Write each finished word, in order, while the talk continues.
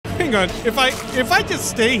hang on. If I just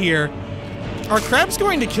stay here, are crabs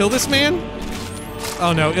going to kill this man?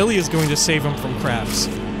 Oh no, Ilya's going to save him from crabs.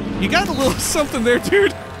 You got a little something there,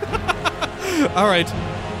 dude. Alright.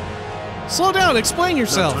 Slow down, explain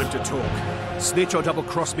yourself. No time to talk. Snitch or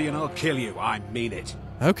double-cross me and I'll kill you. I mean it.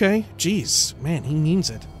 Okay, jeez. Man, he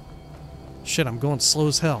means it. Shit, I'm going slow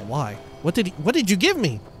as hell. Why? What did you give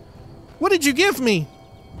me? What did you give me?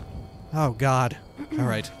 Oh god.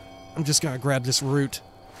 Alright. I'm just gonna grab this root.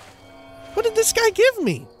 What did this guy give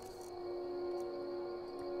me?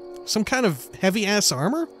 Some kind of heavy-ass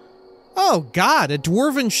armor? Oh god, a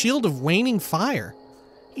dwarven shield of waning fire.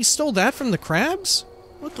 He stole that from the crabs?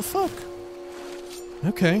 What the fuck?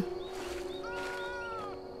 Okay.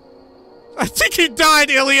 I think he died,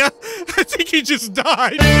 Ilya! I think he just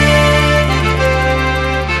died!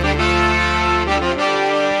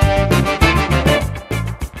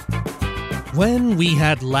 When we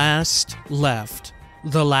had last left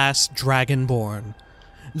the last Dragonborn,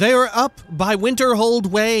 they were up by Winterhold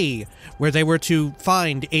Way, where they were to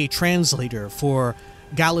find a translator for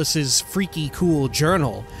Gallus's freaky cool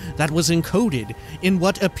journal that was encoded in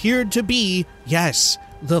what appeared to be, yes,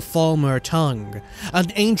 the Falmer tongue,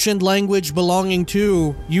 an ancient language belonging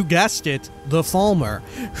to, you guessed it, the Falmer,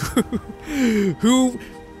 who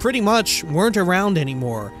pretty much weren't around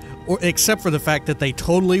anymore, or except for the fact that they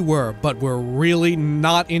totally were, but were really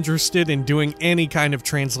not interested in doing any kind of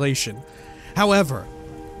translation. However,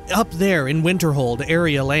 up there in Winterhold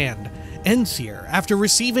area land, Enthier, after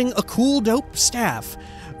receiving a cool dope staff,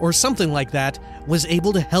 or something like that, was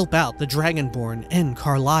able to help out the Dragonborn and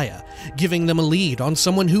Carlia, giving them a lead on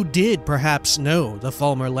someone who did perhaps know the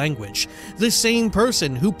Falmer language, the same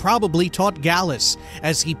person who probably taught Gallus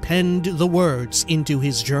as he penned the words into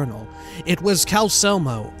his journal. It was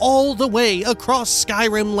Calselmo, all the way across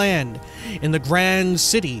Skyrim land, in the grand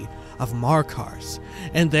city of Markarth.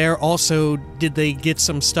 And there also did they get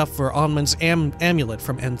some stuff for Onmund's amulet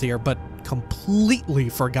from Enthier, but completely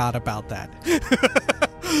forgot about that.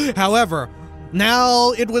 However,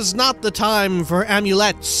 now it was not the time for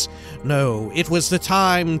amulets. No, it was the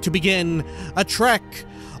time to begin a trek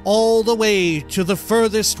all the way to the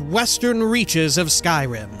furthest western reaches of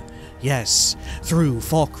Skyrim. Yes, through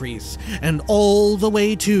Falkreath and all the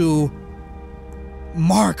way to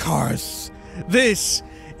Markarth. This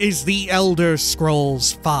is the Elder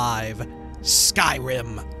Scrolls V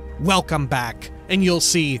Skyrim. Welcome back, and you'll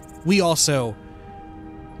see we also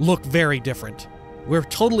look very different. We're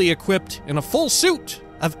totally equipped in a full suit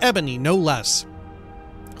of ebony, no less.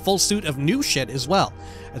 Full suit of new shit as well.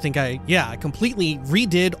 I think I completely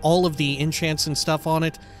redid all of the enchants and stuff on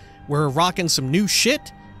it. We're rocking some new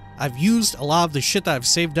shit. I've used a lot of the shit that I've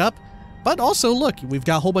saved up, but also, look, we've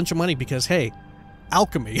got a whole bunch of money because, hey,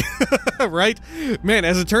 alchemy, right? Man,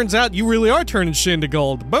 as it turns out, you really are turning shit into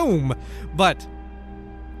gold. Boom! But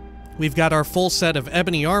we've got our full set of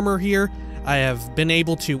ebony armor here. I have been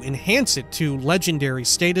able to enhance it to legendary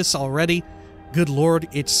status already. Good lord,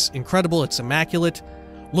 it's incredible, it's immaculate.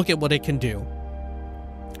 Look at what it can do.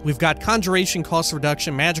 We've got conjuration cost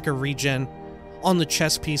reduction, magicka regen on the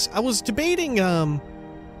chest piece. I was debating, oh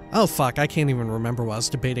fuck, I can't even remember what I was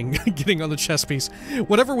debating getting on the chest piece.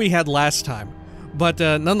 Whatever we had last time. But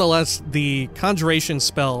nonetheless, the conjuration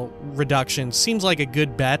spell reduction seems like a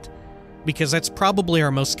good bet, because that's probably our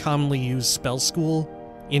most commonly used spell school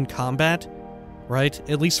in combat, right?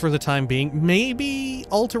 At least for the time being. Maybe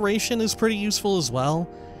alteration is pretty useful as well.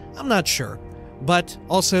 I'm not sure. But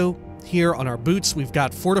also, here on our boots, we've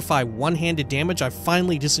got Fortify one-handed damage. I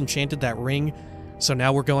finally disenchanted that ring, so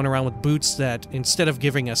now we're going around with boots that, instead of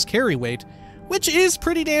giving us carry weight, which is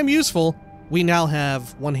pretty damn useful, we now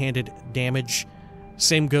have one-handed damage.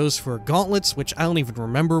 Same goes for gauntlets, which I don't even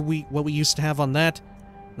remember what we used to have on that.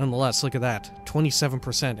 Nonetheless, look at that.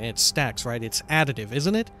 27%, and it stacks, right? It's additive,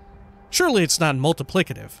 isn't it? Surely it's not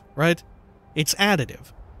multiplicative, right? It's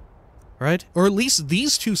additive, right? Or at least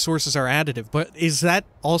these two sources are additive, but is that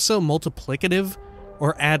also multiplicative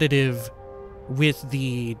or additive with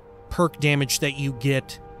the perk damage that you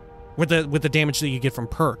get, with the damage that you get from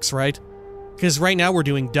perks, right? Because right now we're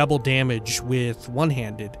doing double damage with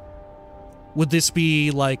one-handed. Would this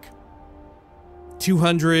be like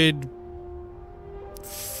 250?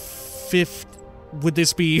 Would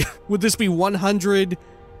this be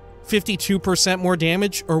 152% more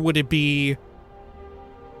damage, or would it be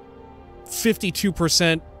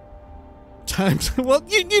 52% times? Well,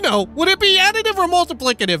 you know, would it be additive or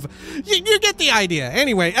multiplicative? You get the idea.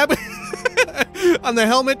 Anyway, on the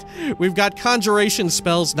helmet, we've got conjuration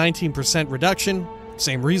spells, 19% reduction,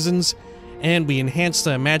 same reasons. And we enhanced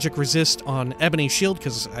the magic resist on Ebony Shield,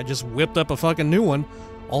 because I just whipped up a fucking new one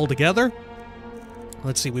altogether.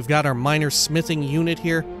 Let's see, we've got our minor smithing unit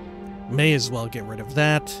here. May as well get rid of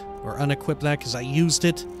that, or unequip that, because I used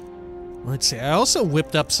it. Let's see, I also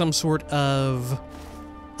whipped up some sort of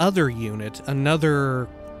other unit, another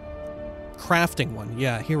crafting one.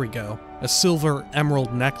 Yeah, here we go. A silver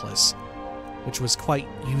emerald necklace, which was quite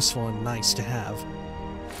useful and nice to have.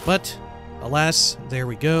 But, alas, there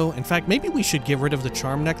we go. In fact, maybe we should get rid of the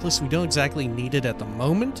charm necklace. We don't exactly need it at the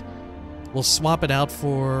moment. We'll swap it out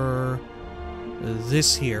for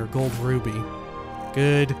this here, gold ruby.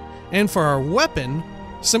 Good. And for our weapon,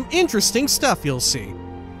 some interesting stuff you'll see.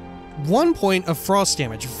 1 point of frost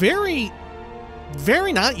damage. Very,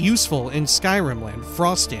 very not useful in Skyrim land,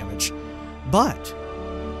 frost damage. But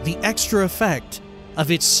the extra effect of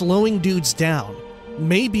it slowing dudes down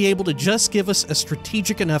may be able to just give us a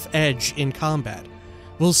strategic enough edge in combat.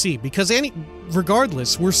 We'll see, because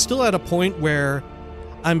regardless, we're still at a point where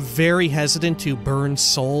I'm very hesitant to burn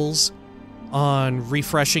souls on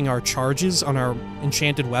refreshing our charges on our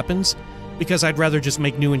enchanted weapons, because I'd rather just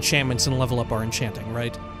make new enchantments and level up our enchanting,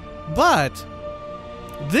 right? But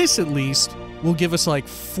this at least will give us like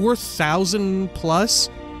 4,000 plus,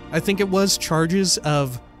 I think it was, charges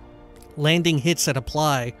of landing hits that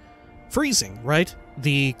apply freezing, right?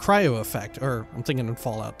 The cryo effect, or I'm thinking in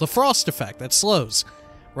Fallout, the frost effect that slows,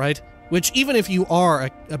 right? Which even if you are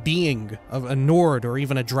a being, a Nord or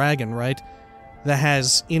even a dragon, right, that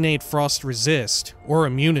has innate frost resist or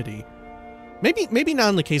immunity, maybe not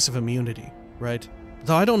in the case of immunity, right?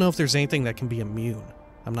 Though I don't know if there's anything that can be immune.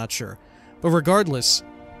 I'm not sure. But regardless,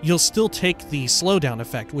 you'll still take the slowdown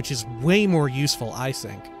effect, which is way more useful, I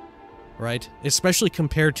think, right? Especially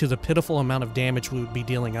compared to the pitiful amount of damage we would be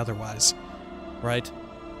dealing otherwise, right?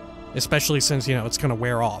 Especially since, you know, it's going to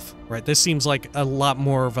wear off, right? This seems like a lot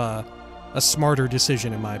more of a smarter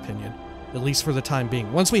decision, in my opinion, at least for the time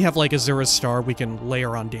being. Once we have, like, a Zero Star, we can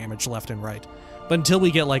layer on damage left and right. But until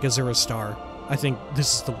we get, like, a Zero Star, I think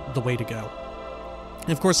this is the way to go.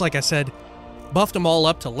 And, of course, like I said, buffed them all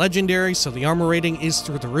up to Legendary, so the armor rating is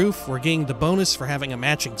through the roof. We're getting the bonus for having a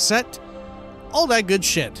matching set. All that good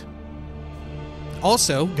shit.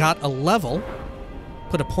 Also, got a level,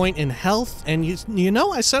 put a point in health, and you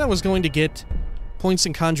know, I said I was going to get points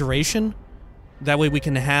in Conjuration. That way we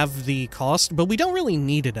can have the cost, but we don't really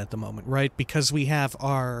need it at the moment, right? Because we have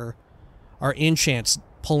our enchants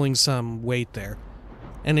pulling some weight there.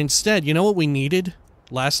 And instead, you know what we needed?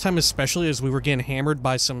 Last time especially, as we were getting hammered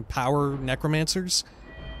by some power necromancers?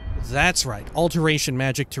 That's right, alteration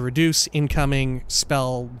magic to reduce incoming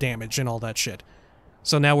spell damage and all that shit.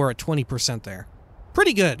 So now we're at 20% there.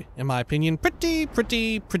 Pretty good, in my opinion. Pretty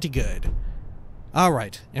good.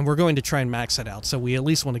 Alright, and we're going to try and max it out, so we at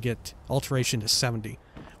least want to get alteration to 70.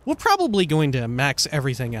 We're probably going to max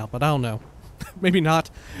everything out, but I don't know. Maybe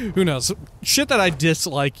not. Who knows? Shit that I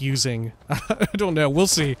dislike using. I don't know. We'll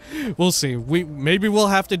see. We'll see. Maybe we'll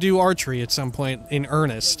have to do archery at some point in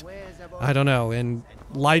earnest. I don't know. And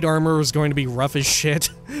light armor is going to be rough as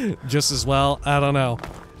shit just as well. I don't know.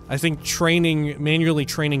 I think manually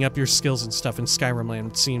training up your skills and stuff in Skyrim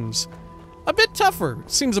land seems a bit tougher.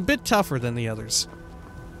 Seems a bit tougher than the others.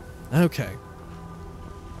 Okay.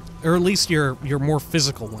 Or at least your more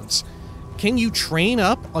physical ones. Can you train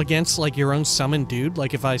up against, like, your own summoned dude?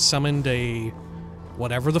 Like, if I summoned a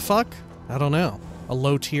whatever the fuck? I don't know. A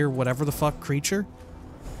low-tier whatever the fuck creature?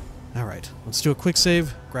 Alright, let's do a quick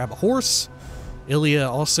save. Grab a horse. Ilya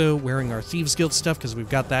also wearing our Thieves Guild stuff, because we've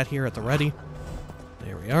got that here at the ready.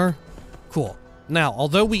 There we are. Cool. Now,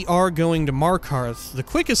 although we are going to Markarth, the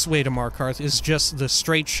quickest way to Markarth is just the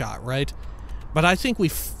straight shot, right? But I think we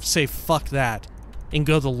say fuck that and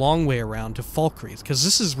go the long way around to Falkreath, because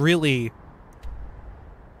this is really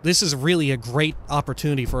a great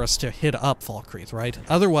opportunity for us to hit up Falkreath, right?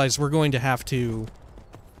 Otherwise, we're going to have to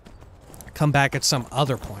come back at some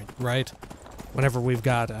other point, right? Whenever we've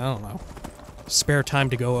got, I don't know, spare time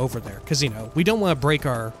to go over there. Because, you know, we don't want to break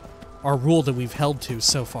our rule that we've held to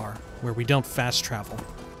so far, where we don't fast travel.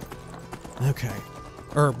 Okay.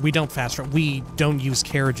 Or, we don't fast travel. We don't use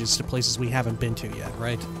carriages to places we haven't been to yet,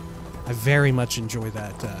 right? I very much enjoy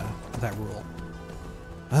that rule.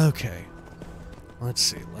 Okay. Let's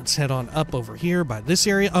see. Let's head on up over here by this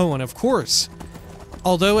area. Oh, and of course,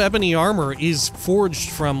 although ebony armor is forged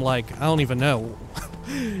from, like, I don't even know,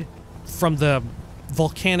 from the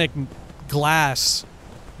volcanic glass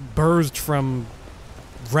birthed from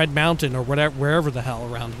Red Mountain or whatever, wherever the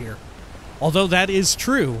hell around here. Although that is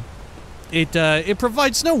true, it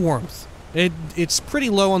provides no warmth. It's pretty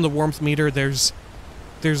low on the warmth meter. There's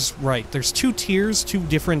two tiers, two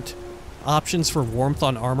different options for warmth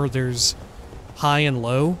on armor. There's high and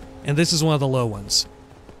low, and this is one of the low ones.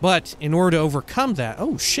 But in order to overcome that...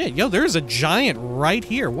 Oh, shit. Yo, there's a giant right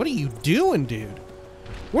here. What are you doing, dude?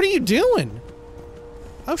 What are you doing?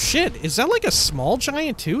 Oh, shit. Is that like a small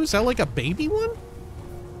giant, too? Is that like a baby one?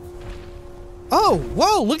 Oh,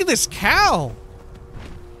 whoa. Look at this cow.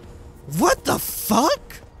 What the fuck?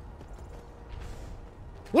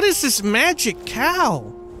 What is this magic cow?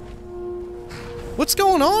 What's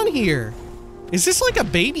going on here? Is this like a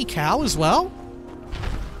baby cow as well?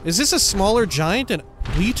 Is this a smaller giant and...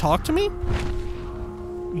 Will you talk to me?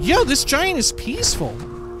 Yo, this giant is peaceful.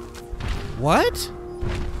 What?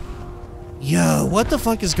 Yo, what the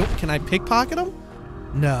fuck is going... Can I pickpocket him?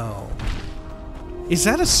 No. Is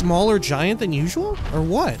that a smaller giant than usual? Or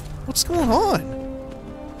what? What's going on?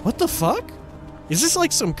 What the fuck? Is this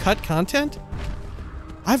like some cut content?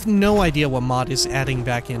 I have no idea what mod is adding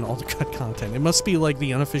back in all the cut content. It must be like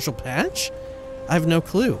the unofficial patch? I have no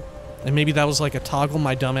clue. And maybe that was like a toggle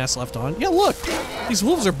my dumbass left on. Yeah, look! These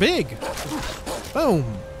wolves are big! Boom!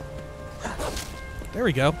 There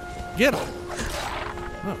we go. Get him!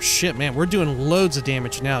 Oh shit, man, we're doing loads of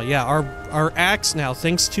damage now. Yeah, our axe now,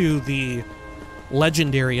 thanks to the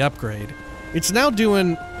legendary upgrade, it's now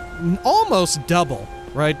doing almost double,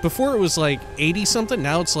 right? Before it was like 80-something,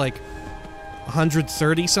 now it's like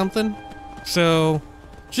 130-something. So,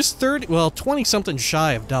 just 20-something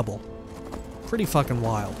shy of double. Pretty fucking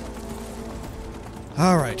wild.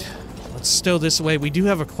 Alright, let's stow this away. We do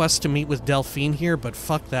have a quest to meet with Delphine here, but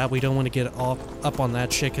fuck that. We don't want to get up on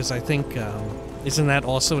that shit, because I think, isn't that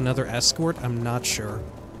also another escort? I'm not sure.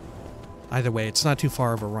 Either way, it's not too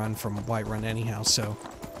far of a run from Whiterun anyhow, so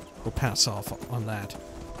we'll pass off on that.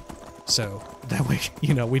 So, that way,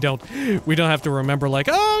 you know, we don't have to remember like,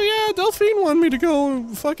 oh yeah, Delphine wanted me to go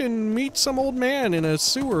fucking meet some old man in a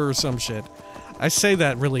sewer or some shit. I say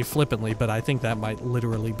that really flippantly, but I think that might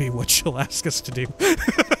literally be what she'll ask us to do.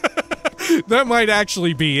 That might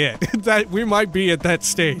actually be it. That we might be at that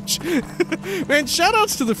stage. Man,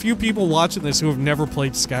 shoutouts to the few people watching this who have never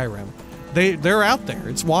played Skyrim. They're out there.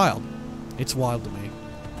 It's wild. It's wild to me.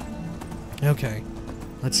 Okay.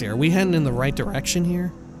 Let's see. Are we heading in the right direction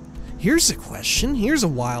here? Here's a question. Here's a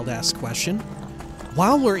wild-ass question.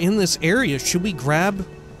 While we're in this area, should we grab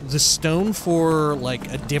the stone for,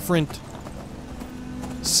 like, a different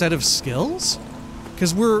set of skills?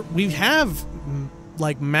 Because we have,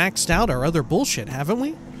 like, maxed out our other bullshit, haven't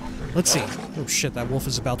we? Let's see. Oh shit, that wolf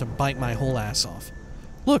is about to bite my whole ass off.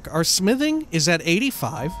 Look, our smithing is at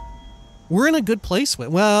 85. We're in a good place with...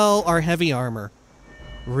 Well, our heavy armor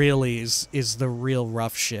really is the real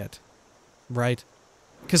rough shit. Right?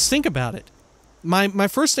 Because think about it. My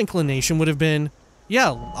first inclination would have been,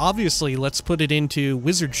 yeah, obviously, let's put it into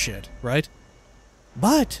wizard shit, right?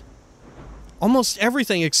 But almost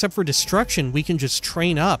everything except for destruction we can just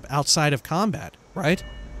train up outside of combat, right?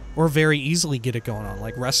 Or very easily get it going on,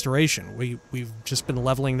 like restoration. We've just been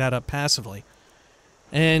leveling that up passively.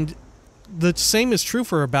 And the same is true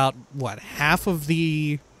for about, what, half of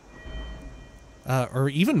the... or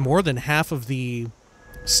even more than half of the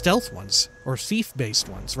stealth ones, or thief-based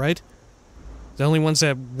ones, right? The only ones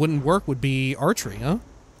that wouldn't work would be archery, huh?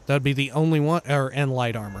 That would be the only one, and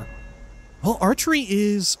light armor. Well, archery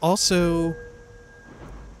is also...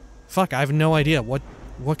 Fuck, I have no idea. What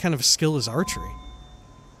kind of skill is archery?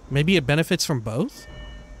 Maybe it benefits from both?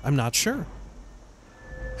 I'm not sure.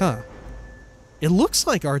 Huh. It looks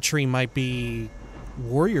like archery might be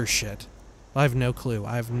warrior shit. I have no clue.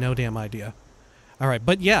 I have no damn idea. Alright,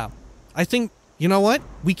 but yeah. I think, you know what?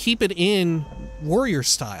 We keep it in warrior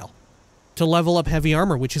style to level up heavy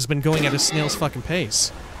armor, which has been going at a snail's fucking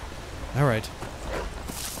pace. Alright.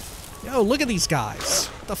 Yo, look at these guys.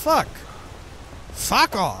 What the fuck?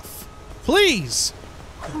 Fuck off. Please.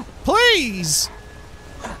 Please.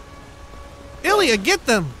 Ilya, get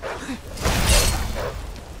them.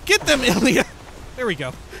 Get them, Ilya. There we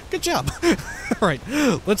go. Good job. Alright,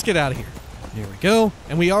 let's get out of here. Here we go.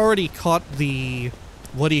 And we already caught the...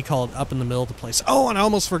 What do you call it? Up in the middle of the place. Oh, and I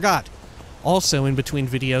almost forgot. Also, in between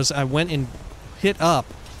videos, I went and hit up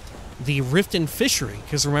the Riften Fishery.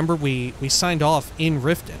 Because remember, we signed off in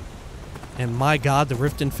Riften. And my god, the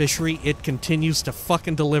Riften Fishery, it continues to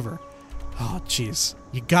fucking deliver. Oh, jeez.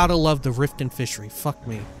 You gotta love the Riften Fishery. Fuck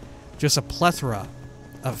me. Just a plethora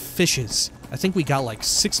of fishes. I think we got like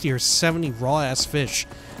 60 or 70 raw-ass fish.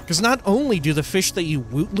 Because not only do the fish that you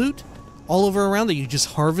loot all over around that you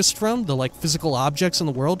just harvest from, the like physical objects in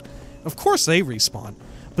the world, of course they respawn.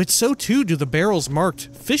 But so too do the barrels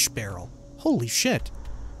marked fish barrel. Holy shit.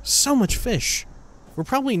 So much fish. We're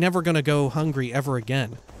probably never gonna go hungry ever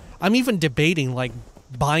again. I'm even debating like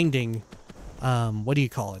binding, what do you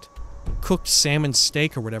call it? Cooked salmon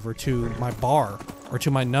steak or whatever to my bar, or to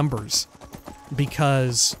my numbers.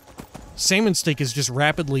 because salmon steak is just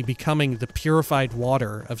rapidly becoming the purified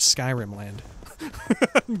water of Skyrim land.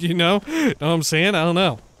 You know what I'm saying? I don't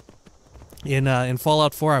know. In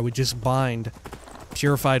Fallout 4, I would just bind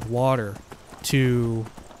purified water to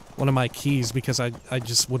one of my keys because I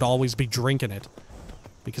just would always be drinking it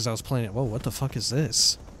because I was playing it. Whoa, what the fuck is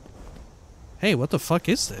this? Hey, what the fuck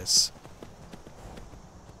is this?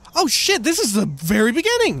 Oh shit, this is the very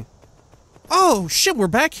beginning! Oh shit, we're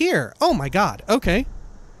back here. Oh my god, okay.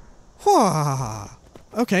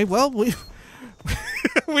 Okay, well, we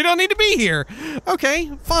we don't need to be here.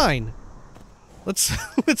 Okay, fine.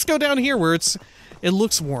 Let's go down here where it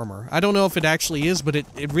looks warmer. I don't know if it actually is, but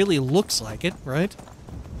it really looks like it, right?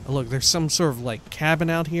 Oh, look, there's some sort of like cabin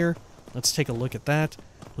out here. Let's take a look at that.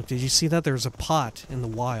 Look, did you see that? There's a pot in the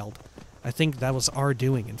wild. I think that was our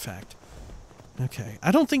doing, in fact. Okay,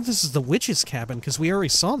 I don't think this is the witch's cabin because we already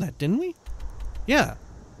saw that, didn't we? Yeah.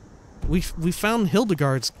 We found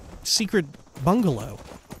Hildegard's secret bungalow.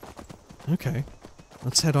 Okay.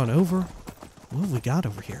 Let's head on over. What have we got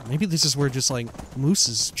over here? Maybe this is where just, like,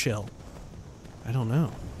 mooses chill. I don't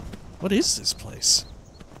know. What is this place?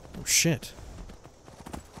 Oh, shit.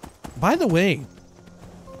 By the way,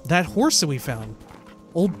 that horse that we found,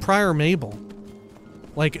 old Prior Mabel,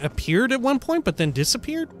 like, appeared at one point, but then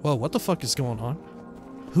disappeared? Whoa, what the fuck is going on?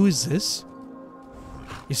 Who is this?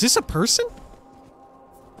 Is this a person?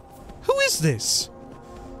 Who is this?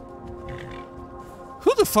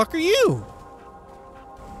 Who the fuck are you?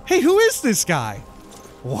 Hey, who is this guy?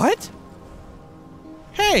 What?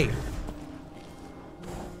 Hey!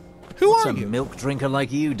 Who What's are a you? milk drinker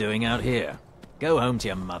like you doing out here? Go home to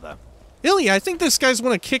your mother. Ilya, I think this guy's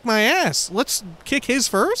gonna kick my ass. Let's kick his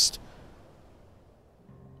first?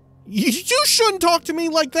 You shouldn't talk to me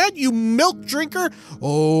like that, you milk drinker!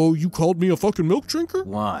 Oh, you called me a fucking milk drinker?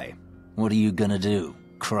 Why? What are you gonna do?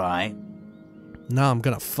 Cry? No, I'm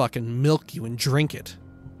gonna fucking milk you and drink it.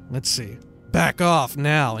 Let's see. Back off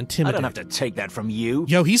now, intimidate. I don't have to take that from you.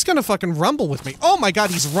 Yo, he's gonna fucking rumble with me. Oh my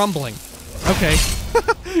god, he's rumbling. Okay.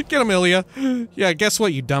 Get him, Ilya. Yeah, guess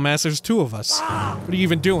what, you dumbass? There's two of us. What are you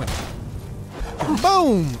even doing?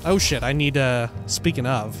 Boom! Oh shit, I need, speaking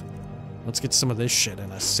of, let's get some of this shit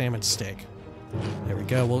in a salmon steak. There we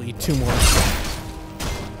go, we'll eat 2 more.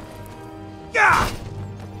 Yeah!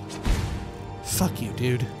 Fuck you,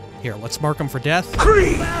 dude. Here, let's mark him for death.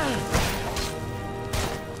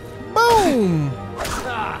 Boom!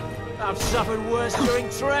 I've suffered worse during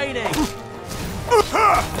training.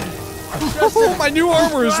 Oh, my new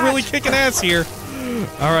armor is really kicking ass here.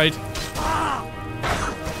 Alright.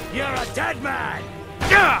 You're a dead man!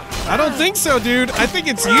 I don't think so, dude. I think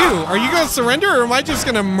it's you. Are you gonna surrender or am I just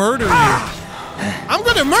gonna murder you? I'm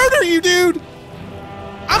gonna murder you, dude!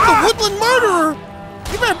 I'm the woodland murderer!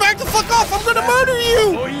 You better back the fuck off! I'm gonna murder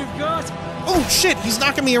you! All you've got? Oh shit, he's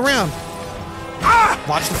knocking me around.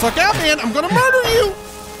 Watch the fuck out, man! I'm gonna murder you!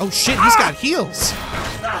 Oh shit, he's got heels.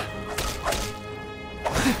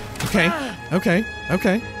 Okay, okay,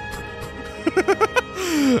 okay.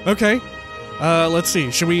 Okay. Let's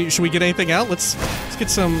see. Should we get anything out? Let's get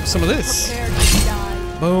some of this.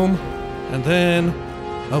 Boom. And then,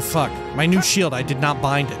 oh fuck, my new shield. I did not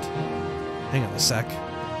bind it. Hang on a sec.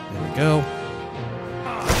 There we go.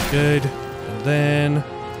 Good. And then,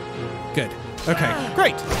 good. Okay,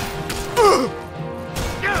 great.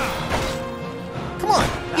 Come on,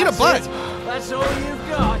 eat a butt. That's all you've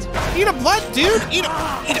got. Eat a butt, dude. Eat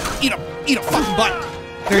a fucking butt.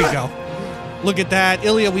 There you go. Look at that,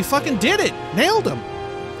 Ilya. We fucking did it. Nailed him.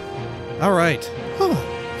 All right.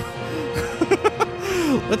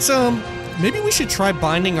 Let's maybe we should try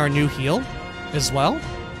binding our new heel as well.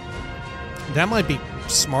 That might be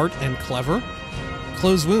smart and clever.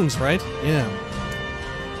 Close wounds, right? Yeah.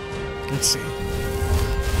 Let's see.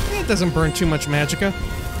 It doesn't burn too much magicka.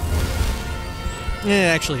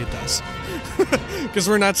 Yeah, actually it does. Because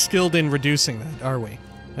we're not skilled in reducing that, are we?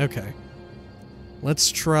 Okay.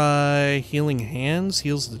 Let's try healing hands.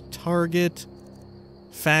 Heals the target.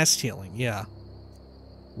 Fast healing, yeah.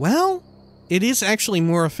 Well, it is actually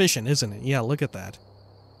more efficient, isn't it? Yeah, look at that.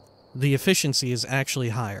 The efficiency is actually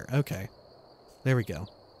higher. Okay. There we go.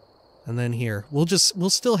 And then here, we'll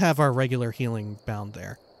still have our regular healing bound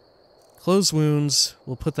there. Close wounds,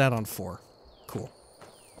 we'll put that on 4. Cool.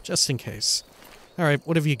 Just in case. Alright,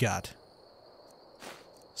 what have you got?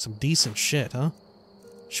 Some decent shit, huh?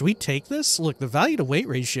 Should we take this? Look, the value to weight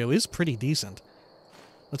ratio is pretty decent.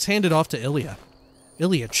 Let's hand it off to Ilya.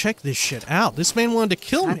 Ilya, check this shit out. This man wanted to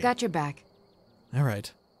kill me. I've got your back.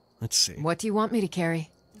 Alright, let's see. What do you want me to carry?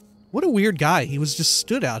 What a weird guy. He was just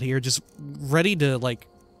stood out here, just ready to,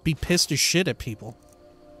 be pissed as shit at people.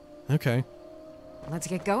 Okay. Let's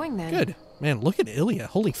get going then. Good. Man, look at Ilya.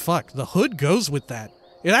 Holy fuck. The hood goes with that.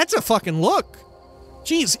 Yeah, that's a fucking look.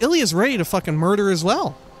 Jeez, Ilya's ready to fucking murder as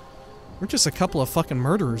well. We're just a couple of fucking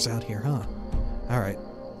murderers out here, huh? Alright.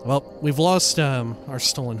 Well, we've lost, our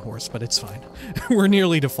stolen horse, but it's fine. We're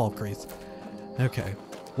nearly to Falkreath. Okay.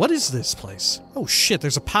 What is this place? Oh shit,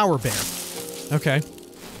 there's a power bear. Okay.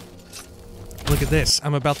 Look at this.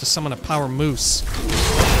 I'm about to summon a power moose.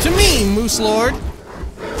 To me, Moose Lord!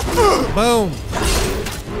 Boom!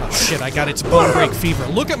 Oh shit, I got its bone break fever.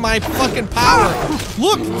 Look at my fucking power!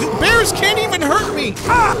 Look! The bears can't even hurt me!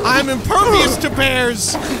 I'm impervious to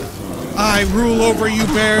bears! I rule over you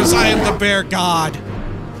bears, I am the bear god!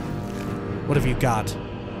 What have you got?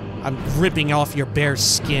 I'm ripping off your bear's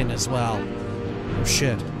skin as well. Oh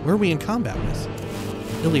shit. Where are we in combat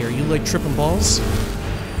with? Ilya, are you like tripping balls?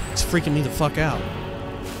 It's freaking me the fuck out.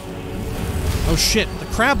 Oh shit, the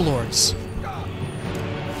crab lords.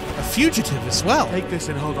 A fugitive as well. Take this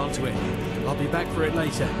and hold on to it. I'll be back for it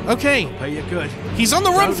later. Okay. Pay you good. He's on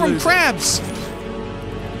the run Don't from lose crabs.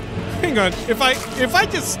 Hang on. If I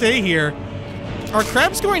just stay here, are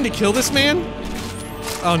crabs going to kill this man?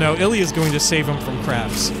 Oh no, Ilya's going to save him from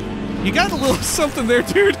crabs. You got a little something there,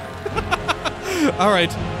 dude.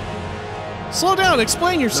 Alright. Slow down,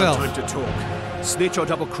 explain yourself. No time to talk. Snitch or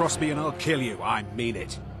double-cross me and I'll kill you. I mean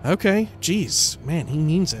it. Okay, jeez. Man, he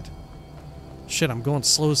means it. Shit, I'm going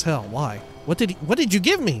slow as hell. Why? What did you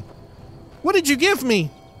give me? What did you give me?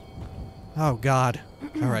 Oh god.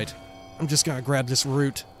 Alright. I'm just gonna grab this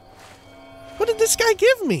root. What did this guy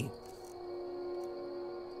give me?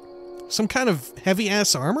 Some kind of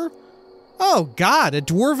heavy-ass armor? Oh god, a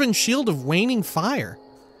dwarven shield of waning fire.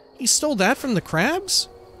 He stole that from the crabs?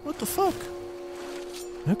 What the fuck?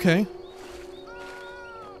 Okay.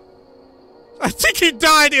 I think he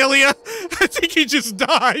died, Ilya! I think he just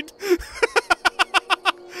died!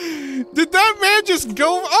 Did that man just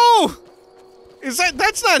go— oh!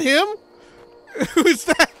 That's not him? Who is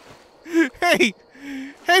that? Hey!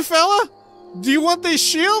 Hey, fella! Do you want this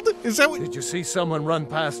shield? Is that what— Did you see someone run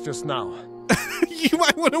past just now? You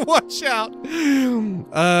might want to watch out.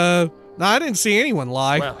 No, I didn't see anyone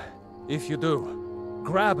lie. Well, if you do,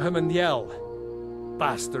 grab him and yell.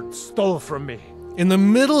 Bastard stole from me. In the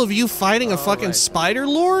middle of you fighting a fucking right. spider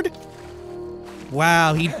lord?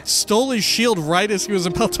 Wow, he stole his shield right as he was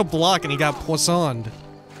about to block and he got poissoned.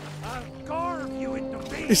 I'll carve you into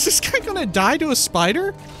pieces. Is this guy gonna die to a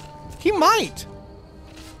spider? He might.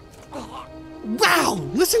 Wow,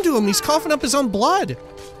 listen to him, he's coughing up his own blood.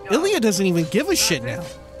 Ilya doesn't even give a shit now.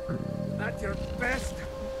 At your best.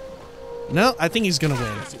 No, I think he's gonna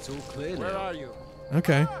win. It's all clear Where now. are you?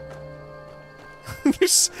 Okay.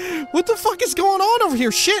 What the fuck is going on over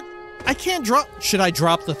here? Shit! I can't drop— should I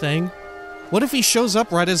drop the thing? What if he shows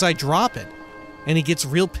up right as I drop it? And he gets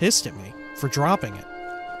real pissed at me for dropping it.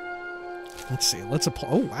 Let's see, let's apply—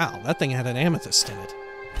 oh wow, that thing had an amethyst in it.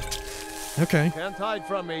 Okay. Can't hide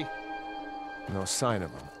from me. No sign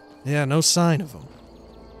of him. Yeah, no sign of him.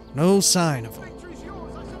 No sign of him.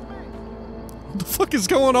 What the fuck is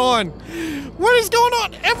going on? What is going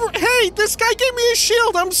on? Hey, this guy gave me a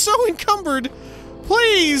shield. I'm so encumbered.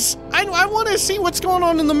 Please, I want to see what's going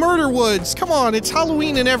on in the murder woods. Come on, it's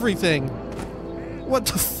Halloween and everything. What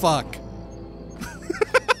the fuck?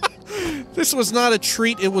 This was not a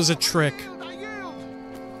treat, it was a trick.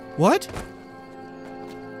 What?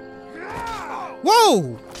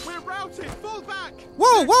 Whoa! We're routed. Fall back.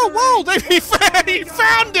 Whoa, whoa, whoa! He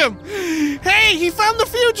found him! Hey, he found the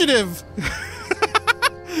fugitive!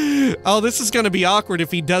 Oh, this is gonna be awkward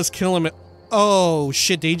if he does kill him. Oh,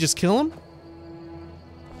 shit, did he just kill him?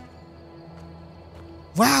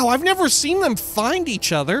 Wow, I've never seen them find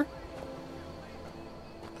each other.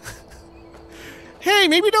 Hey,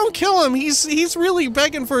 maybe don't kill him. He's really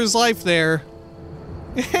begging for his life there.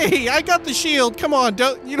 Hey, I got the shield. Come on,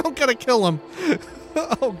 you don't gotta kill him.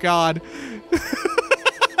 Oh god.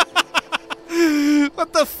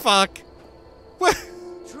 What the fuck? What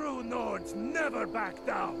True Nords never back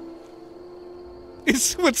down.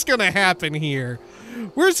 is what's gonna happen here?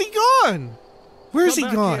 Where's he gone? Where's he Come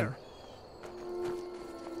back gone? here.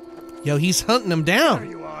 Yo, he's hunting him There down.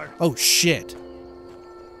 you are. Oh shit.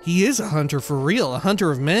 He is a hunter for real, a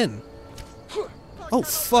hunter of men. Oh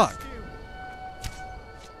fuck.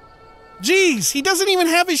 Jeez, he doesn't even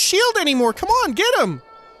have his shield anymore. Come on, get him.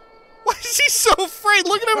 Why is he so afraid?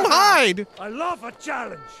 Look at him hide. I love a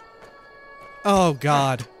challenge. Oh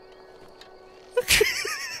god.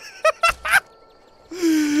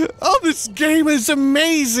 Oh, this game is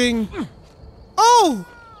amazing. Oh!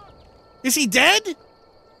 Is he dead?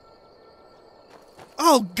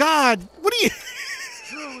 Oh god, what are you—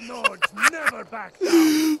 True Nords never back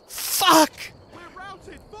down. fuck! We're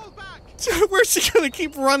routed. Fall back. Where's he gonna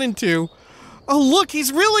keep running to? Oh, look,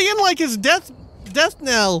 he's really in like his death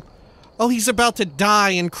knell. Oh, he's about to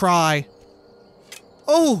die and cry.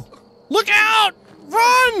 Oh, look out!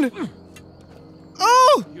 Run!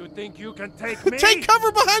 Oh! You think you can take me? Take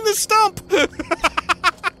cover behind the stump!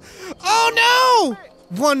 Oh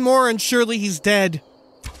no! One more and surely he's dead.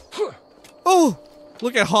 Oh,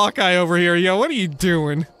 look at Hawkeye over here. Yo, what are you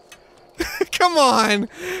doing? Come on!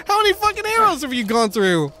 How many fucking arrows have you gone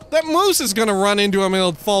through? That moose is gonna run into him and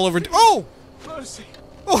he'll fall over. Oh! Mercy.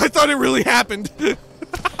 Oh, I thought it really happened.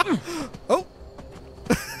 Oh.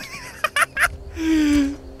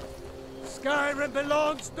 Skyrim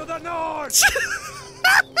belongs to the North!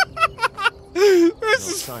 This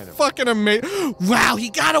is fucking amazing. Wow, he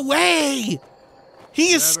got away!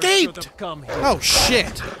 He escaped! Oh,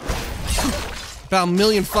 shit. About a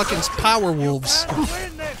million fucking power wolves.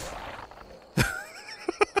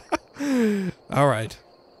 Alright.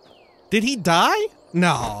 Did he die?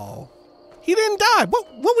 No. He didn't die. What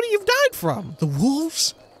would he have died from? The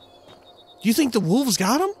wolves? Do you think the wolves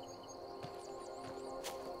got him?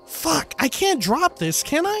 Fuck, I can't drop this,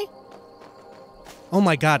 can I? Oh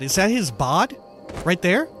my god, is that his bod? Right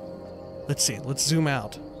there? Let's see, let's zoom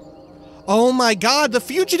out. Oh my god, the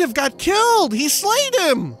fugitive got killed! He slayed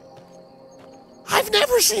him! I've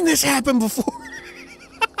never seen this happen before.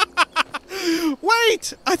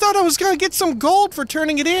 Wait! I thought I was gonna get some gold for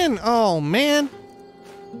turning it in. Oh, man.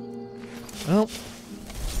 Well.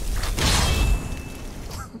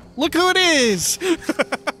 Look who it is!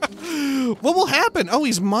 What will happen? Oh,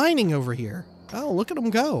 he's mining over here. Oh, look at him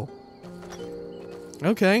go.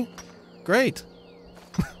 Okay. Great.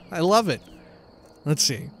 I love it. Let's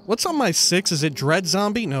see. What's on my 6? Is it Dread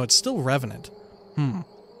Zombie? No, it's still Revenant. You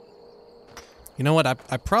know what?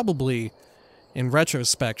 I probably, in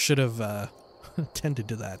retrospect, should have tended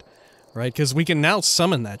to that. Right? Because we can now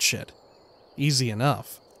summon that shit. Easy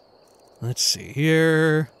enough. Let's see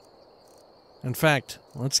here. In fact,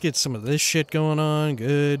 let's get some of this shit going on.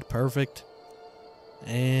 Good. Perfect.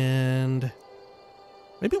 And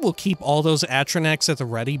maybe we'll keep all those Atronachs at the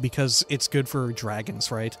ready because it's good for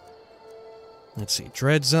dragons, right? Let's see.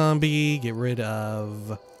 Dread Zombie. Get rid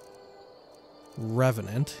of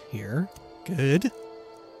Revenant here. Good.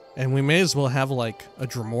 And we may as well have, like, a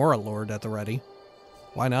Dremora Lord at the ready.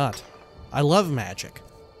 Why not? I love magic.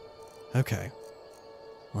 Okay.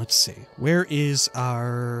 Let's see. Where is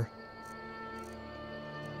our...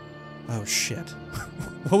 Oh, shit.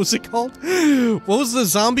 What was it called? What was the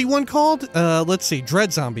zombie one called? Let's see.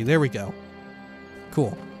 Dread Zombie. There we go.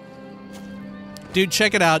 Cool. Dude,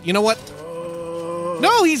 check it out. You know what?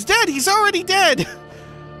 No, he's dead. He's already dead.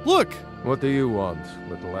 Look. What do you want,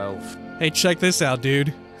 little elf? Hey, check this out,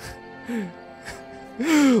 dude.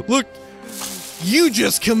 Look. You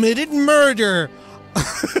just committed murder.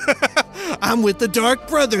 I'm with the Dark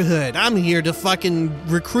Brotherhood. I'm here to fucking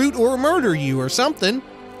recruit or murder you or something.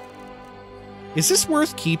 Is this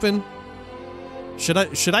worth keeping? Should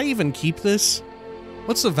I even keep this?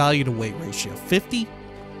 What's the value to weight ratio? 50?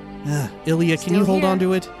 Ilya, can you hold on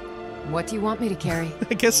to it? What do you want me to carry?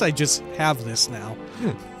 I guess I just have this now.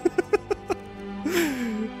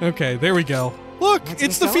 Okay, there we go. Look,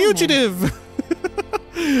 it's the fugitive!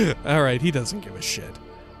 Alright, he doesn't give a shit.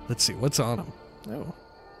 Let's see, what's on him? Oh.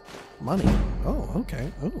 Money. Oh,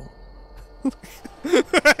 okay. Oh.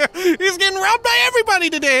 He's getting robbed by everybody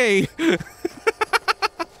today!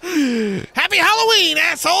 Happy Halloween,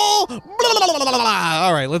 asshole!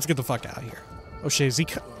 Alright, let's get the fuck out of here. Oh shit, is he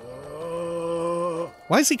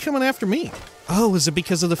Why is he coming after me? Oh, is it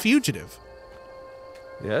because of the fugitive?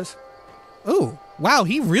 Yes? Oh, wow,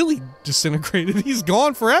 he really disintegrated. He's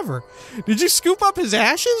gone forever. Did you scoop up his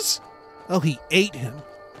ashes? Oh, he ate him.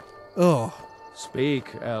 Oh.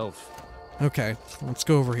 Speak, elf. Okay, let's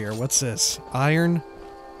go over here. What's this? Iron?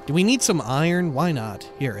 Do we need some iron? Why not?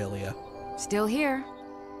 Here, Ilya. Still here.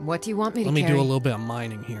 What do you want me to carry? Let me do a little bit of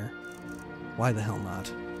mining here. Why the hell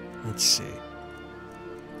not? Let's see.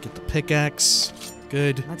 Get the pickaxe.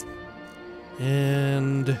 Good.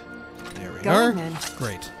 And there we are.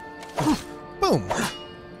 Great. Boom.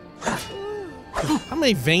 How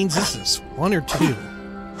many veins is this? 1 or 2?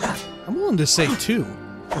 I'm willing to say 2,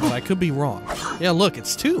 but I could be wrong. Yeah, look,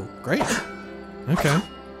 it's 2. Great. Okay.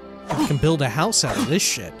 I can build a house out of this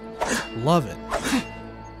shit. Love it.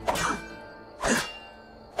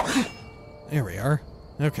 There we are.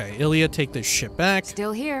 Okay, Ilya, take this shit back.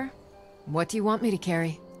 Still here. What do you want me to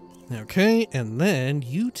carry? Okay, and then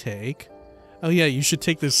you take... Oh yeah, you should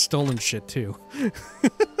take this stolen shit too.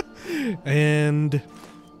 And...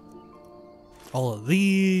 all of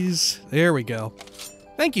these. There we go.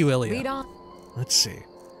 Thank you, Ilya. Lead on. Let's see.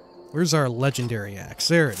 Where's our legendary axe?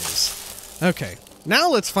 There it is. Okay, now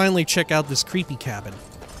let's finally check out this creepy cabin.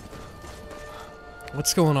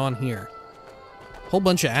 What's going on here? Whole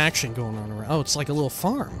bunch of action going on around. Oh, it's like a little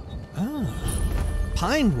farm. Oh.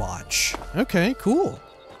 Pinewatch. Okay, cool.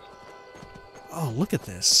 Oh, look at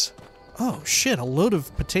this. Oh, shit, a load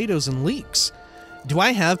of potatoes and leeks. Do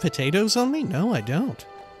I have potatoes on me? No, I don't.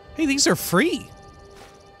 Hey, these are free.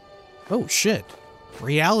 Oh, shit.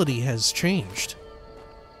 Reality has changed.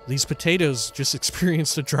 These potatoes just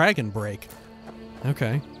experienced a dragon break.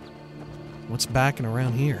 Okay. What's backing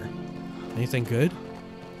around here? Anything good?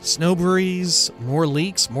 Snowberries, more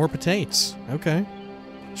leeks, more potatoes. Okay.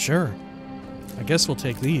 Sure. I guess we'll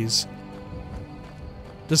take these.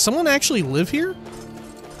 Does someone actually live here?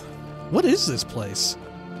 What is this place?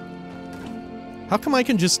 How come I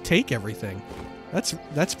can just take everything?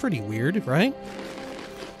 That's pretty weird, right?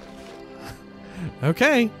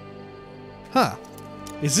 Okay. Huh.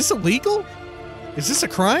 Is this illegal? Is this a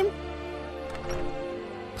crime?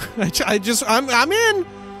 I'm in.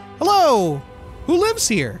 Hello. Who lives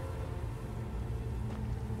here?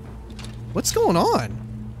 What's going on?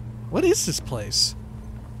 What is this place?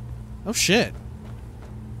 Oh shit.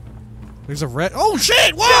 There's a red. Oh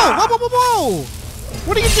shit! Whoa! Whoa! Whoa! Whoa! Whoa!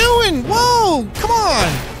 What are you doing? Whoa! Come on!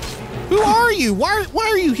 Who are you? Why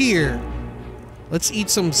are you here? Let's eat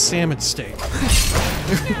some salmon steak.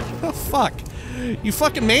 Oh fuck! You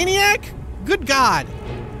fucking maniac! Good God!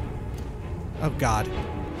 Oh God.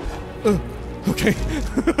 Okay.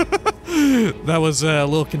 That was a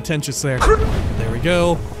little contentious there. There we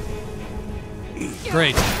go.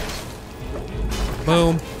 Great.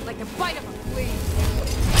 Boom. Like the bite of a flea.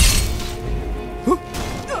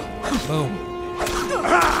 Boom.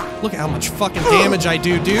 Look at how much fucking damage I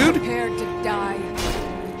do, dude. Prepared to die.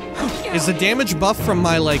 Is the damage buff from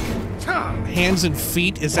my, like, hands and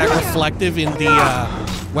feet, is that reflective in the,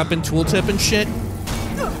 weapon tooltip and shit?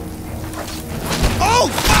 Oh,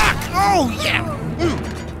 fuck! Oh, yeah!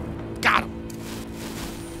 Got him.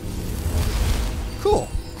 Cool.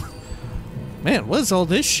 Man, what is all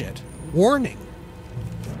this shit? Warning.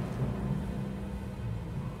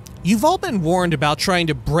 You've all been warned about trying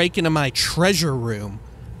to break into my treasure room,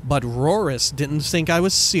 but Rorus didn't think I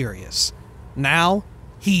was serious. Now,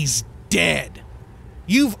 he's dead.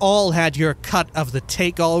 You've all had your cut of the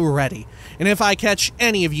take already, and if I catch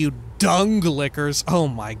any of you dung lickers, oh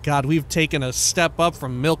my God, we've taken a step up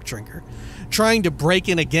from Milk Drinker. Trying to break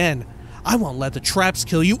in again, I won't let the traps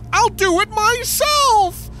kill you, I'll do it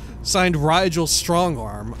myself! Signed, Rigel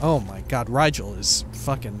Strongarm. Oh my God, Rigel is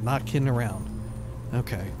fucking not kidding around.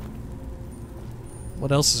 Okay.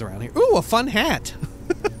 What else is around here? Ooh, a fun hat!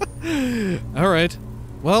 Alright.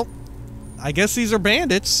 Well, I guess these are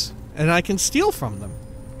bandits, and I can steal from them.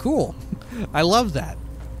 Cool. I love that.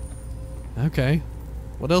 Okay.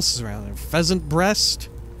 What else is around there? Pheasant breast?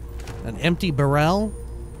 An empty barrel?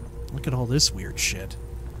 Look at all this weird shit.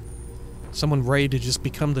 Someone ready to just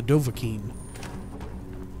become the Dovahkiin.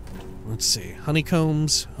 Let's see.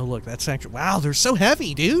 Honeycombs. Oh, look, that's actually... Wow, they're so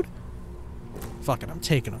heavy, dude! Fuck it, I'm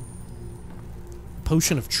taking them.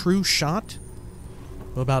 Potion of True Shot?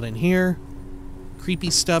 What about in here? Creepy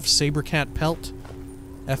stuff, Sabercat Pelt.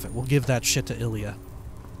 F it, we'll give that shit to Ilya.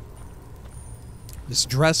 This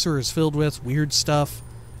dresser is filled with weird stuff.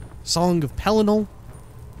 Song of Pelinal.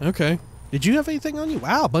 Okay. Did you have anything on you?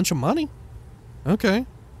 Wow, a bunch of money. Okay.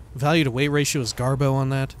 Value to weight ratio is Garbo on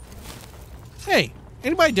that. Hey,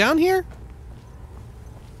 anybody down here?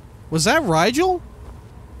 Was that Rigel?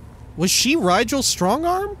 Was she Rigel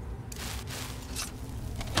Strongarm?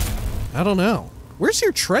 I don't know. Where's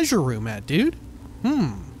your treasure room at, dude?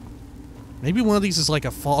 Maybe one of these is like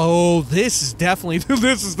a fall. Oh, this is definitely...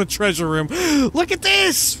 This is the treasure room. Look at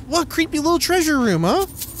this! What creepy little treasure room, huh?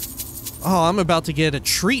 Oh, I'm about to get a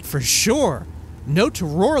treat for sure. Note to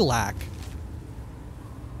Rorlak.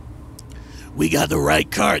 We got the right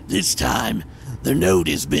cart this time. The note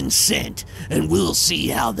has been sent, and we'll see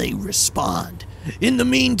how they respond. In the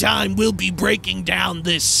meantime, we'll be breaking down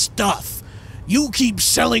this stuff. You keep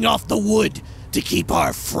selling off the wood to keep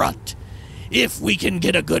our front. If we can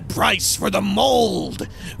get a good price for the mold,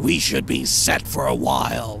 we should be set for a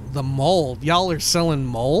while. The mold? Y'all are selling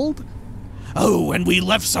mold? Oh, and we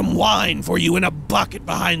left some wine for you in a bucket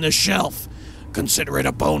behind the shelf. Consider it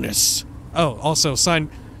a bonus. Oh, also, signed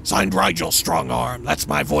Rigel Strongarm. That's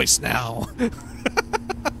my voice now.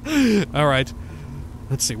 Alright.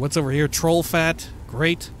 Let's see, what's over here? Troll fat.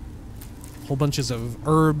 Great. Whole bunches of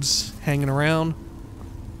herbs hanging around.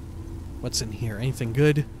 What's in here? Anything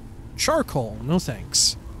good? Charcoal. No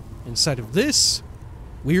thanks. Inside of this,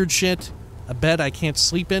 weird shit. A bed I can't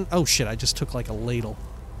sleep in. Oh shit, I just took like a ladle.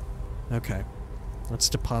 Okay. Let's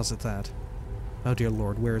deposit that. Oh dear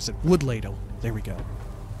lord, where is it? Wood ladle. There we go.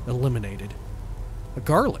 Eliminated. A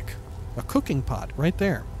garlic. A cooking pot right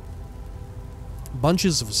there.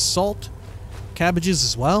 Bunches of salt. Cabbages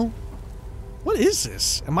as well. What is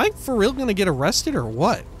this? Am I for real gonna get arrested or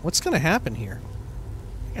what? What's gonna happen here?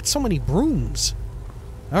 I got so many brooms.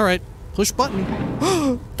 Alright, push button.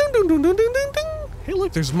 Ding, ding, ding, ding, ding, ding. Hey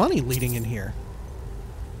look, there's money leading in here.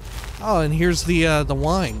 Oh, and here's the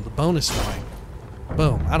wine, the bonus wine.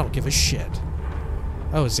 Boom, I don't give a shit.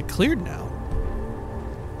 Oh, is it cleared now?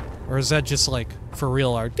 Or is that just like, for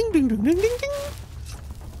real art? Ding, ding, ding, ding, ding, ding.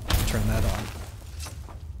 Turn that on.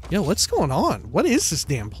 Yo, what's going on? What is this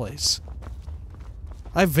damn place?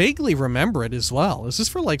 I vaguely remember it as well. Is this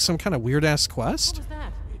for like some kind of weird-ass quest? What was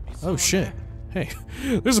that? Oh shit. Hey,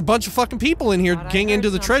 there's a bunch of fucking people in here getting into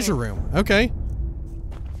the treasure room. Okay.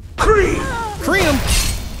 Cream!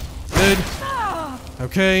 Good.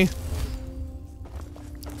 Okay.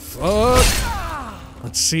 Fuck.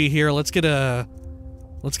 Let's see here. Let's get a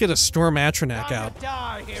Storm Atronac out.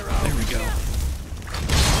 There we go.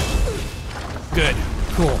 Good.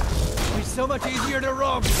 Cool. It's so much easier to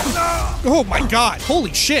rob. Oh my god.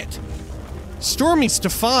 Holy shit. Stormy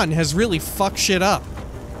Stefan has really fucked shit up.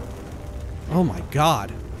 Oh my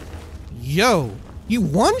god. Yo, you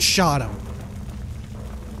one-shot him.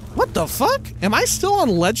 What the fuck? Am I still on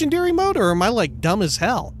legendary mode or am I like dumb as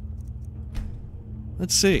hell?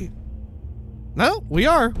 Let's see. No, we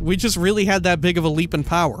are. We just really had that big of a leap in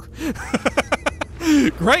power.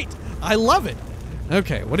 Great. I love it.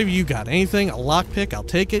 Okay, what have you got? Anything? A lockpick? I'll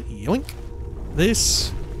take it. Yoink.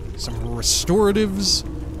 This. Some restoratives.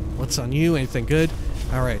 What's on you? Anything good?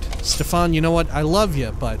 Alright. Stefan, you know what? I love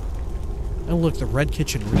you, but... Oh, look, the Red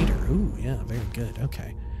Kitchen Reader. Ooh, yeah, very good.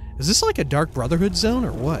 Okay. Is this like a Dark Brotherhood zone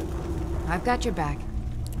or what? I've got your back.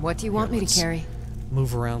 What do you want me to carry?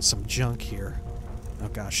 Move around some junk here. Oh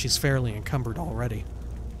gosh, she's fairly encumbered already.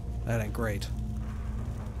 That ain't great.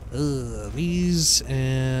 These,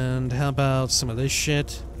 and how about some of this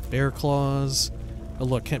shit? Bear claws. Oh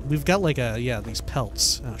look, we've got like yeah, these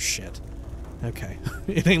pelts. Oh shit. Okay.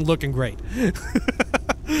 It ain't looking great.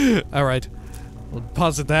 Alright. We'll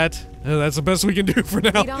posit that. That's the best we can do for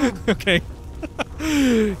now. Okay.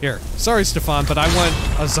 Here. Sorry, Stefan, but I want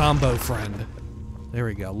a Zombo friend. There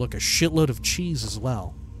we go. Look, a shitload of cheese as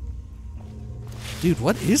well. Dude,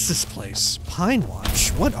 what is this place?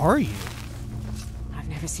 Pinewatch. What are you? I've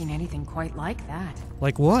never seen anything quite like that.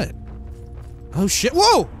 Like what? Oh shit.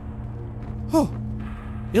 Whoa! Oh.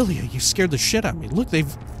 Ilya, you scared the shit out of me. Look,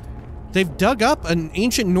 they've dug up an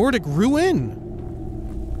ancient Nordic ruin.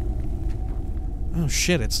 Oh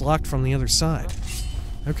shit, it's locked from the other side.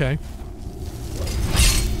 Okay.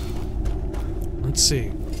 Let's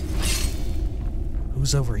see.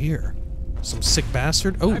 Who's over here? Some sick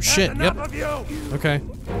bastard? Oh shit, yep. Okay.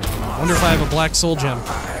 Wonder if I have a black soul gem.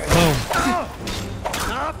 Boom.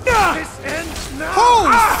 Oh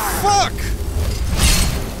fuck!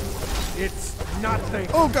 It's nothing.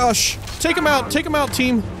 Oh gosh. Take him out,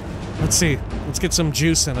 team. Let's see. Let's get some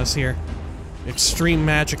juice in us here. Extreme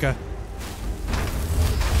Magica.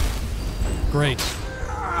 Great.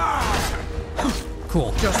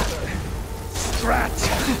 Cool. Just scratch.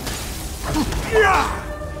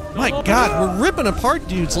 My god, we're ripping apart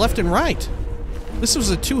dudes left and right. This was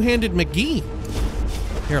a two-handed McGee.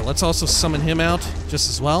 Here, let's also summon him out just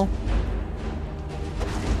as well.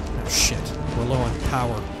 Oh shit, we're low on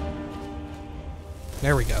power.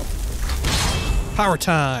 There we go. Power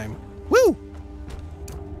time. Woo!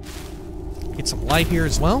 Get some light here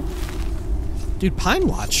as well. Dude,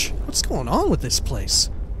 Pinewatch, what's going on with this place?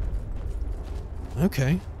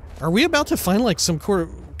 Okay. Are we about to find like some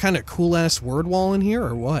kind of cool-ass word wall in here,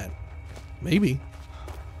 or what? Maybe.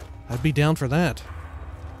 I'd be down for that.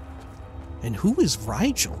 And who is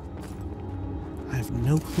Rigel? I have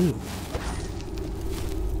no clue.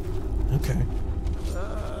 Okay.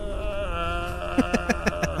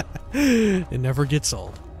 It never gets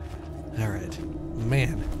old. Alright.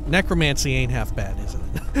 Man, necromancy ain't half bad, isn't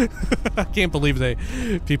it? I can't believe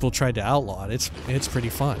people tried to outlaw it. It's pretty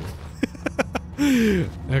fun.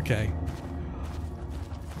 Okay.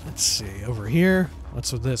 Let's see, over here.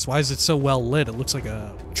 What's with this? Why is it so well lit? It looks like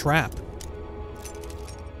a trap.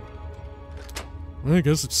 Well, I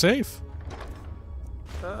guess it's safe.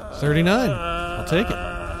 39. I'll take it.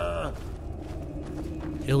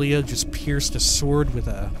 Ilya just pierced a sword with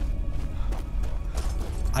a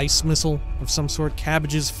ice missile of some sort.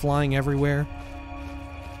 Cabbages flying everywhere.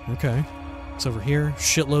 Okay. It's over here.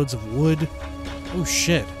 Shitloads of wood. Oh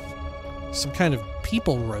shit. Some kind of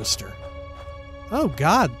people roaster. Oh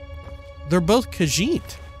god. They're both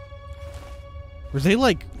Khajiit. Were they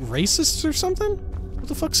like racists or something? What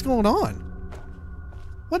the fuck's going on?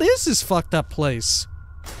 What is this fucked up place?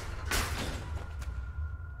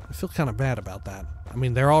 I feel kind of bad about that. I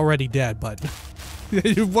mean, they're already dead, but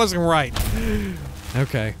it wasn't right.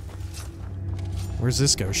 Okay. Where's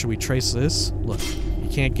this go? Should we trace this? Look, you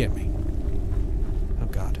can't get me. Oh,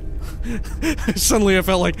 God. Suddenly I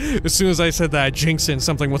felt like as soon as I said that, I jinxed in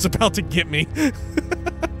something was about to get me.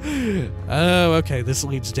 Oh, okay. This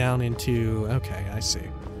leads down into... Okay, I see.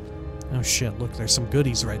 Oh, shit. Look, there's some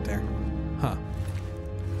goodies right there. Huh.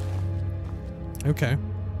 Okay.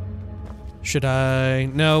 Should I...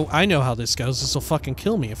 No, I know how this goes. This will fucking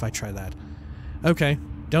kill me if I try that. Okay.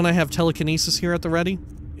 Don't I have telekinesis here at the ready?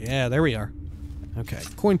 Yeah, there we are. Okay.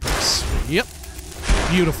 Coin purse. Yep.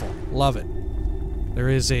 Beautiful. Love it. There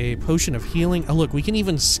is a potion of healing. Oh, look, we can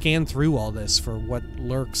even scan through all this for what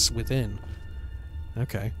lurks within.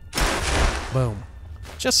 Okay. Boom.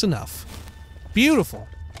 Just enough. Beautiful.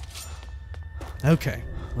 Okay.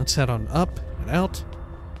 Let's head on up and out.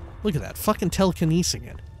 Look at that. Fucking telekinesing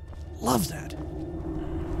it. Love that.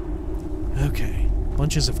 Okay.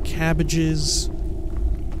 Bunches of cabbages.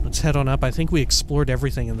 Let's head on up. I think we explored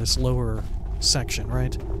everything in this lower section,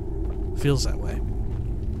 right? Feels that way.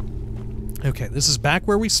 Okay, this is back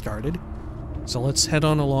where we started. So let's head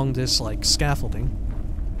on along this, like, scaffolding.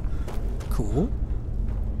 Cool.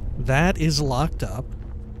 That is locked up.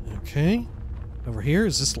 Okay. Over here,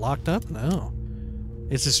 is this locked up? No.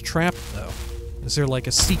 Is this trapped, though? Is there, like,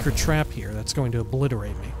 a secret trap here that's going to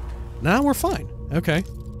obliterate me? Nah, we're fine. Okay.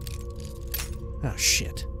 Oh,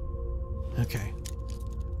 shit. Okay.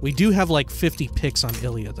 We do have, like, 50 picks on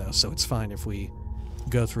Ilya, though, so it's fine if we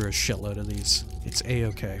go through a shitload of these. It's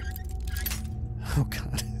A-okay. Oh,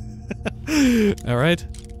 God. Alright.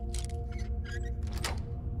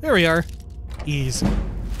 There we are. Easy.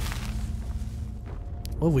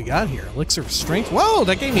 What have we got here? Elixir of Strength? Whoa,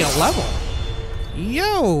 that gave me a level!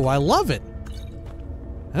 Yo, I love it!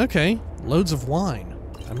 Okay, loads of wine.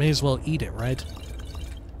 I may as well eat it, right?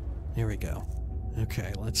 Here we go.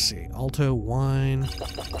 Okay, let's see. Alto wine.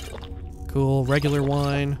 Cool, regular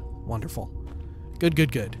wine. Wonderful. Good,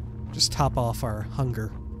 good, good. Just top off our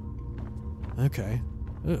hunger. Okay.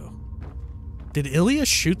 Ooh. Did Ilya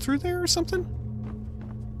shoot through there or something?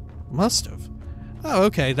 Must have. Oh,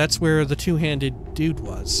 okay, that's where the two-handed dude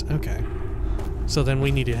was. Okay. So then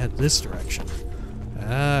we need to head this direction.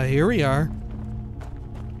 Ah, here we are.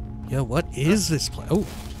 Yo, what is this place? Oh.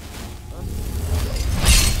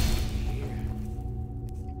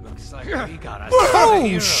 Looks like we got us.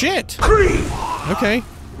 Oh, shit! Okay.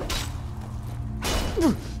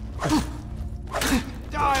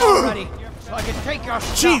 Die already, so I can take your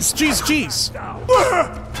Jeez, jeez, jeez.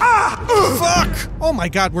 Fuck! Oh my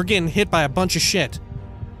god, we're getting hit by a bunch of shit.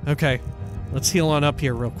 Okay. Let's heal on up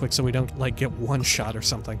here real quick so we don't, like, get one shot or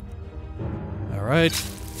something. Alright.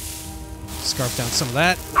 Scarf down some of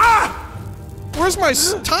that. Ah! Where's my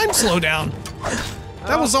time slowdown?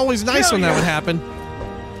 That was always nice when that would happen.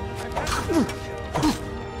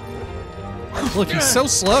 Look, he's so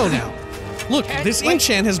slow now. Look, this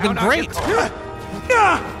enchant has been great. Fuck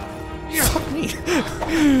me.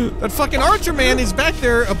 That fucking archer man is back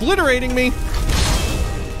there obliterating me.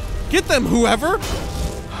 Get them, whoever.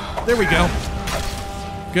 There we go.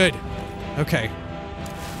 Good. Okay.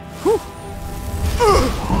 Whew.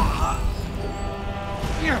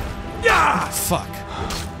 Fuck.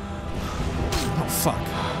 Oh, fuck.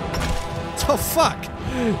 Oh, fuck.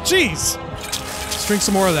 Jeez. Let's drink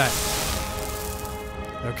some more of that.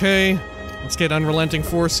 Okay. Let's get Unrelenting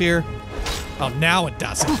Force here. Oh, now it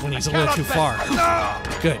doesn't when he's a little too far.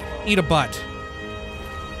 Good. Eat a butt.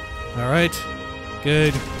 Alright.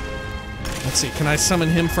 Good. Let's see. Can I summon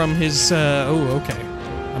him from his, oh, okay.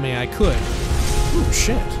 I mean, I could. Ooh,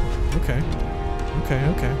 shit. Okay. Okay,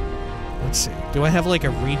 okay. Let's see. Do I have, like,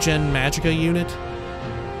 a regen magicka unit?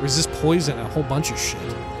 Or is this poison a whole bunch of shit?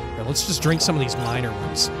 Here, let's just drink some of these minor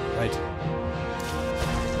ones, right?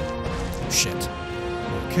 Oh, shit.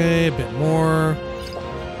 Okay, a bit more.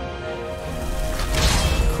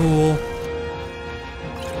 Cool.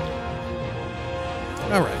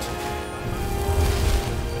 Alright.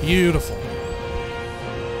 Beautiful.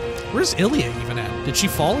 Where's Ilya even at? Did she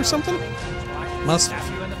fall or something? Must have.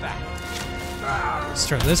 Let's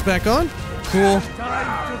turn this back on. Cool.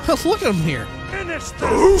 Look at him here.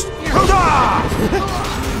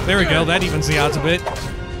 There we go. That evens the odds a bit.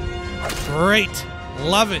 Great.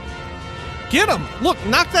 Love it. Get him! Look,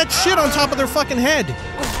 knock that shit on top of their fucking head.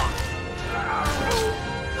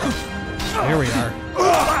 There we are.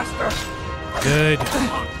 Good.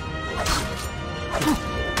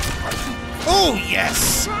 Oh,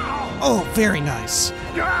 yes! Oh, very nice.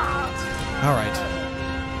 Alright.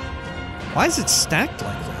 Why is it stacked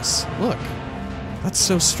like this? Look. That's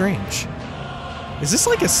so strange. Is this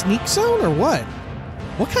like a sneak zone or what?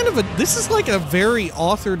 What kind of a... This is like a very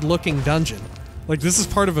authored looking dungeon. Like this is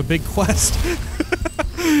part of a big quest.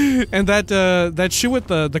 And that shoe with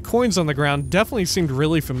the coins on the ground definitely seemed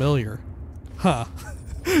really familiar. Huh.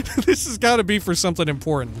 This has got to be for something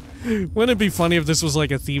important. Wouldn't it be funny if this was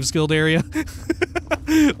like a Thieves Guild area?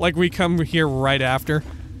 Like we come here right after?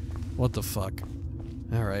 What the fuck?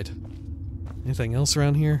 Alright. Anything else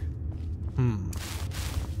around here? I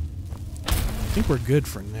think we're good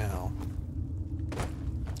for now.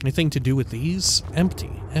 Anything to do with these?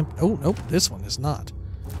 Empty. Oh, nope, this one is not.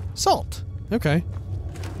 Salt. Okay.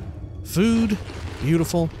 Food.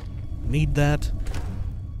 Beautiful. Need that.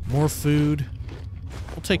 More food.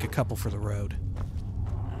 We'll take a couple for the road.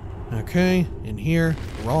 Okay, in here.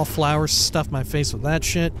 Raw flowers. Stuff my face with that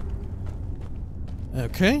shit.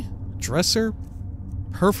 Okay. Dresser.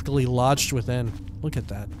 Perfectly lodged within. Look at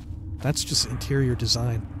that. That's just interior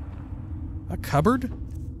design. A cupboard?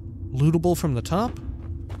 Lootable from the top?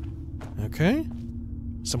 Okay.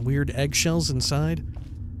 Some weird eggshells inside.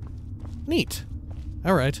 Neat.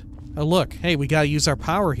 Alright. Oh look, hey, we gotta use our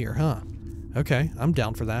power here, huh? Okay, I'm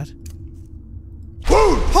down for that.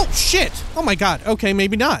 Oh shit! Oh my god, okay,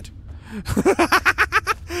 maybe not.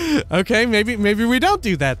 Okay, maybe we don't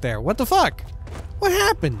do that there. What the fuck? What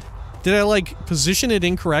happened? Did I, like, position it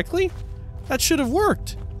incorrectly? That should have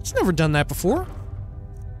worked. It's never done that before.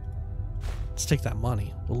 Let's take that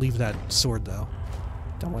money. We'll leave that sword, though.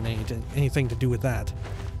 Don't want anything to do with that.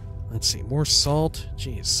 Let's see, more salt.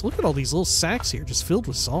 Jeez, look at all these little sacks here, just filled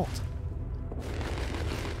with salt.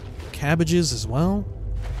 Cabbages as well.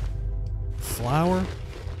 Flour.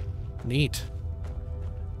 Neat.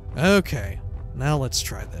 Okay, now let's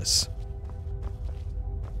try this.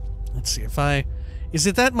 Let's see if I... Is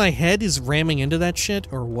it that my head is ramming into that shit,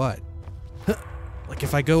 or what? Like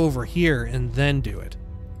if I go over here and then do it.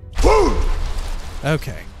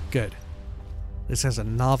 Okay, good. This has a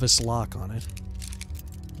novice lock on it.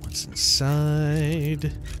 What's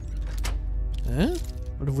inside? Huh?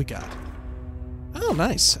 What have we got? Oh,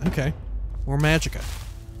 nice. Okay. More magicka.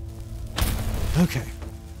 Okay.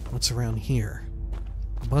 What's around here?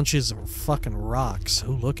 Bunches of fucking rocks.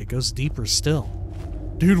 Oh, look, it goes deeper still.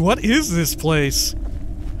 Dude, what is this place?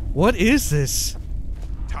 What is this?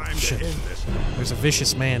 Time to end this. There's a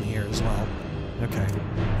vicious man here as well. Okay.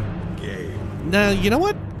 Game. Now, you know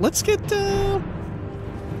what? Let's get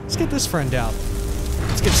this friend out.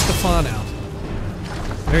 Let's get Stefan out.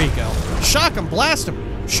 There you go. Shock him, blast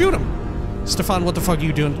him, shoot him. Stefan, what the fuck are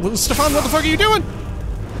you doing? Stefan, what the fuck are you doing?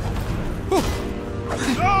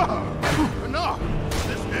 No!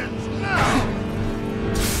 This ends now!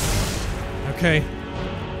 Okay.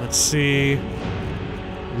 Let's see.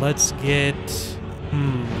 Let's get...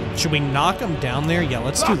 Should we knock him down there? Yeah,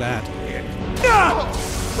 let's do that.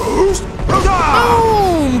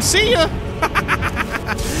 Boom! See ya!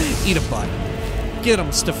 Eat a butt. Get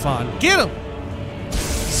him, Stefan. Get him!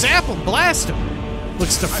 Zap him, blast him! Look,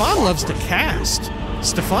 Stefan loves to cast.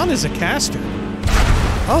 Stefan is a caster.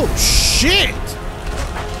 Oh, shit!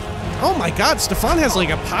 Oh my god, Stefan has like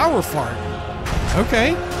a power fart.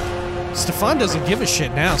 Okay. Stefan doesn't give a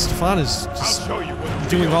shit now. Stefan is just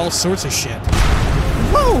doing all sorts of shit.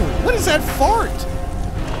 Whoa! What is that fart?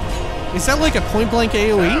 Is that like a point-blank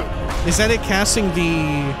AoE? Is that it casting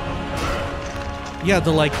the... Yeah,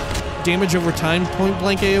 the like damage over time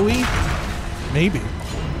point-blank AoE? Maybe.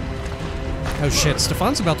 Oh shit,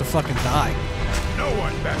 Stefan's about to fucking die. No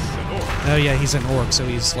one bests an orc. Oh yeah, he's an orc, so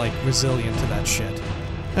he's like resilient to that shit.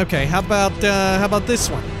 Okay, how about this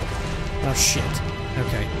one? Oh shit.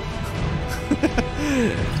 Okay.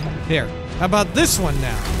 Here. How about this one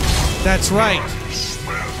now? That's right.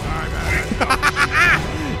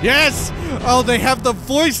 Yes! Oh, they have the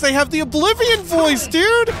voice. They have the Oblivion voice,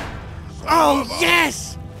 dude. Oh,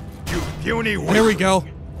 yes! You puny wimp. There we go.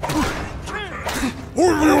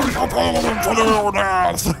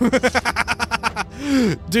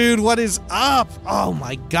 Dude, what is up? Oh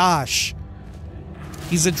my gosh.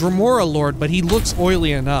 He's a Dremora Lord, but he looks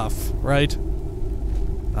oily enough, right?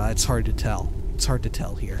 It's hard to tell. It's hard to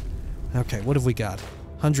tell here. Okay, what have we got?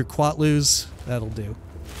 100 Quatlus. That'll do.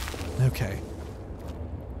 Okay.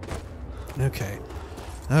 Okay.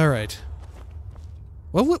 Alright.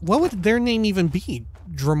 What would their name even be?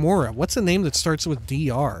 Dremora. What's a name that starts with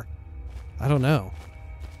DR? I don't know.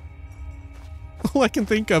 All I can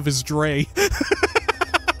think of is Dre.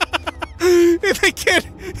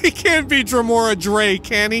 He can't be Dremora Dre,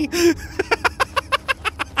 can he?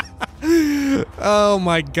 Oh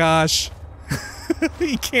my gosh.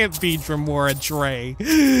 He can't be Dremora Dre.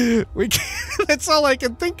 That's all I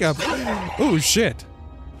can think of. Oh shit.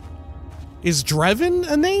 Is Drevin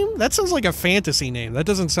a name? That sounds like a fantasy name. That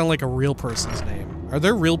doesn't sound like a real person's name. Are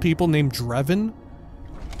there real people named Drevin?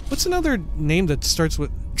 What's another name that starts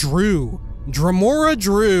with Drew? Dramora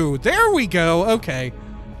Drew. There we go. Okay.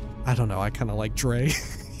 I don't know. I kind of like Dre.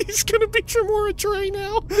 He's gonna be Dramora Dre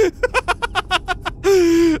now.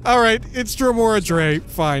 Alright, it's Dramora Dre.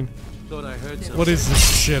 Fine. Thought I heard something. What is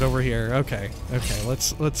this shit over here? Okay. Okay,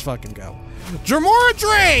 let's fucking go. Dramora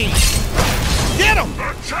Dre! Get him!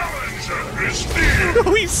 The challenger is near.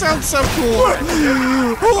 Oh, he sounds so cool.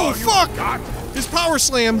 Oh, fuck! His power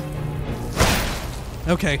slam.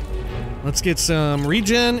 Okay. Let's get some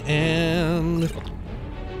regen and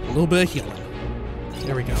a little bit of healing.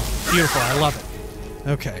 There we go. Beautiful. I love it.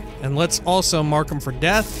 Okay. And let's also mark him for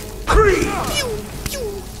death.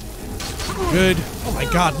 Good. Oh my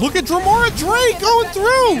god. Look at Dramora Dre going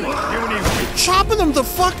through! Chopping them the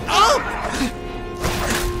fuck up!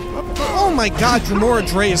 Oh my god, Dramora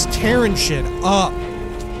Dre is tearing shit up.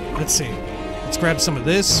 Let's see. Let's grab some of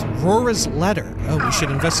this. Rora's letter. Oh, we should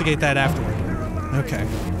investigate that afterward. Okay.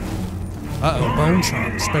 Uh-oh, bone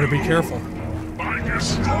charms. Better be careful. By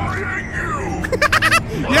destroying you.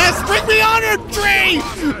 Yes, bring me honor, Dre!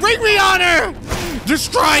 Bring me honor!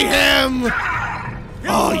 Destroy him!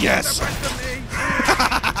 Oh, yes.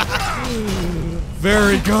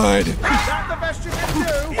 Very good.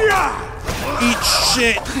 Eat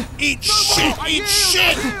shit! Eat shit! Eat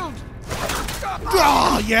shit!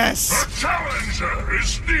 Oh, yes! The challenger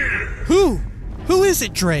is near. Who? Who is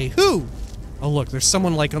it, Dre? Who? Oh, look, there's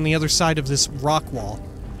someone, like, on the other side of this rock wall.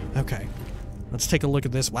 Okay. Let's take a look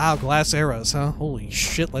at this. Wow, glass arrows, huh? Holy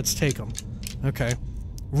shit, let's take them. Okay.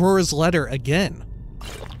 Rora's letter again.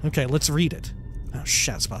 Okay, let's read it. Oh,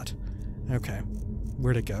 shat spot. Okay.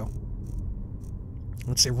 Where'd it go?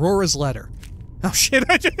 Let's see. Rora's letter. Oh, shit,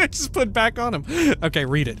 I just put it back on him. Okay,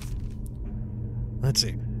 read it. Let's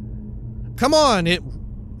see. Come on,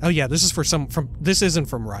 Oh, yeah, this is this isn't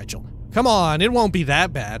from Rigel. Come on, it won't be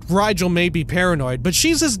that bad. Rigel may be paranoid, but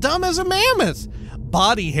she's as dumb as a mammoth.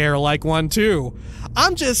 Body hair like one, too.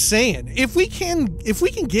 I'm just saying, if we can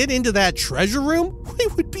get into that treasure room, we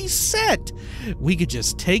would be set. We could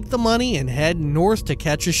just take the money and head north to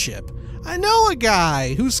catch a ship. I know a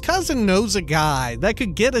guy whose cousin knows a guy that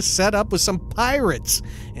could get us set up with some pirates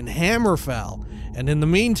in Hammerfell. And in the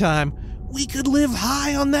meantime, we could live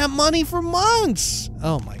high on that money for months.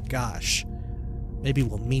 Oh my gosh. Maybe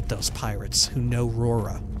we'll meet those pirates who know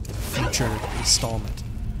Rora in a future installment.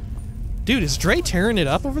 Dude, is Dre tearing it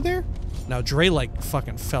up over there? No, Dre, like,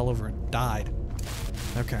 fucking fell over and died.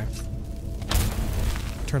 Okay.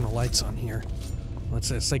 Turn the lights on here. What's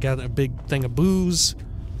this? They got a big thing of booze.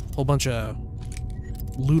 Whole bunch of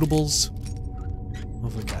lootables.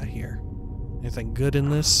 What have we got here? Anything good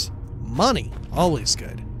in this? Money. Always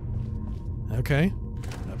good. Okay.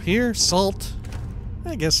 Up here, salt.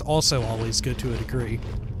 I guess also always good to a degree.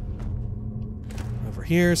 Over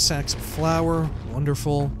here, sacks of flour.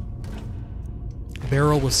 Wonderful.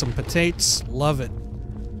 Barrel with some potatoes. Love it.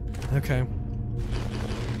 Okay.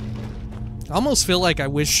 I almost feel like I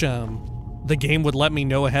wish the game would let me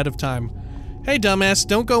know ahead of time. Hey, dumbass,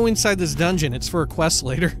 don't go inside this dungeon. It's for a quest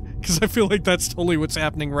later. Because I feel like that's totally what's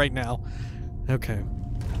happening right now. Okay.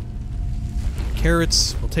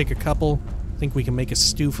 Carrots. We'll take a couple. Think we can make a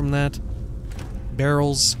stew from that.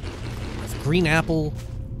 Barrels. Green apple.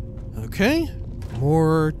 Okay.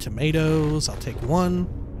 More tomatoes. I'll take one.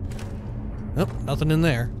 Oh, nothing in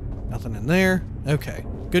there. Nothing in there. Okay.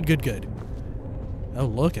 Good, good, good. Oh,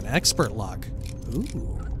 look, an expert lock. Ooh.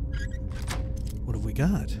 What have we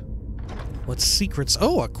got? What's secrets?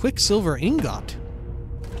 Oh, a quicksilver ingot.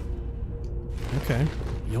 Okay.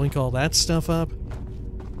 Yoink all that stuff up.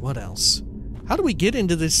 What else? How do we get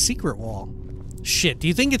into this secret wall? Shit, do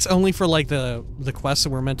you think it's only for, like, the quests that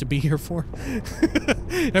we're meant to be here for?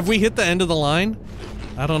 Have we hit the end of the line?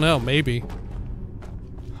 I don't know, maybe.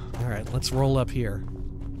 Alright, let's roll up here.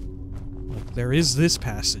 Look, there is this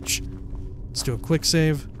passage. Let's do a quick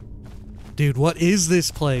save. Dude, what is this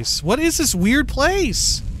place? What is this weird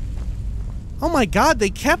place? Oh my god,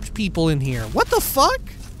 they kept people in here. What the fuck?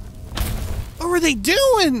 What were they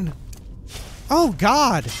doing? Oh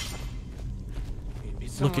god.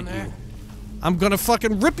 Look at you. I'm gonna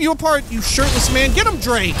fucking rip you apart, you shirtless man. Get him,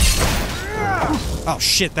 Dre! Oh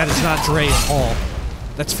shit, that is not Dre at all.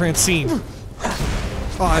 That's Francine.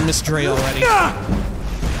 Oh, I missed Dre already.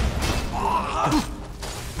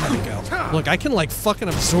 There we go. Look, I can like fucking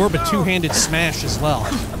absorb a two-handed smash as well.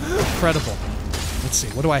 Incredible. Let's see,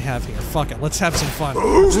 what do I have here? Fuck it, let's have some fun.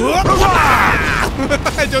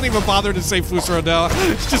 I don't even bother to say Fusrodel.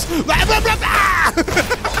 It's just...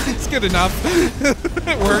 It's good enough.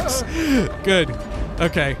 It works. Good.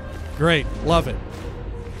 Okay. Great. Love it.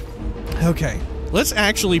 Okay. Let's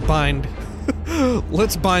actually bind...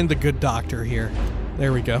 let's bind the good doctor here.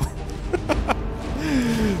 There we go.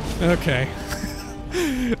 Okay.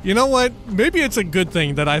 You know what? Maybe it's a good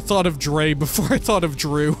thing that I thought of Dre before I thought of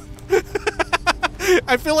Drew.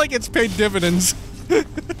 I feel like it's paid dividends.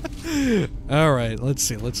 Alright, let's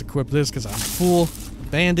see. Let's equip this because I'm full.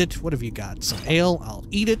 Bandit, what have you got? Some ale. I'll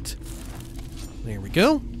eat it. There we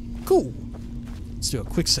go. Cool. Let's do a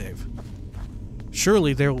quick save.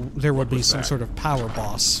 Surely there will be some sort of power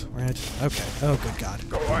boss, right? Okay. Oh, good God.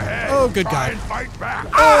 Go ahead. Oh, good God. Fight back.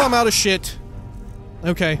 Oh, I'm out of shit.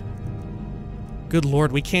 Okay. Good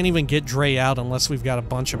Lord, we can't even get Dre out unless we've got a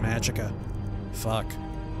bunch of magicka. Fuck.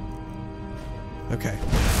 Okay.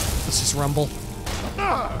 Let's just rumble.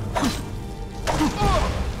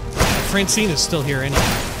 Francine is still here anyway.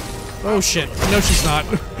 Oh shit. No, she's not.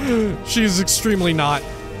 She's extremely not.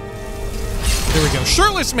 There we go.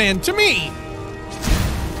 Shirtless man, to me!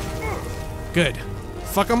 Good.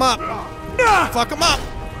 Fuck him up. Fuck him up.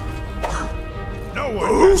 No one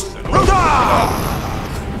has to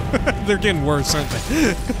They're getting worse, aren't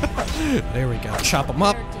they? There we go. Chop them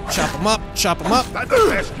up. Chop them up. Chop them up. That's the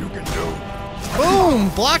best you can do. Boom!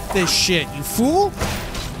 Block this shit, you fool!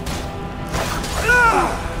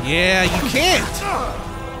 Yeah, you can't!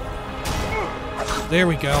 There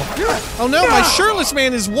we go. Oh no, my shirtless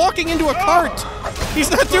man is walking into a cart!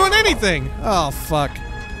 He's not doing anything! Oh, fuck.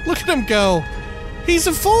 Look at him go! He's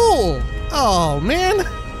a fool! Oh, man!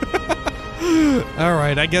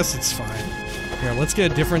 Alright, I guess it's fine. Here, let's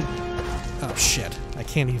get a different... Oh, shit. I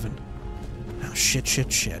can't even... Oh, shit,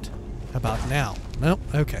 shit, shit. How about now? Nope,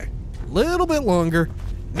 okay. Little bit longer.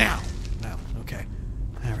 Now! No, okay.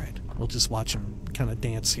 Alright, we'll just watch him kind of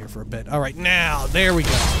dance here for a bit. Alright, now! There we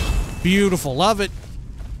go. Beautiful, love it.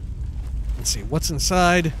 Let's see, what's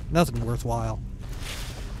inside? Nothing worthwhile.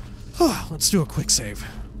 Oh, let's do a quick save.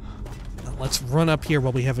 Now let's run up here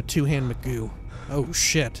while we have a two-hand Magoo. Oh,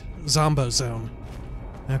 shit. Zombo zone.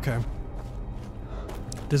 Okay.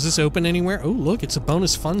 Does this open anywhere? Oh, look, it's a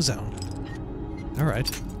bonus fun zone.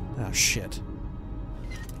 Alright. Oh, shit.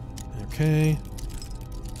 Okay.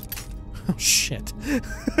 Oh, shit.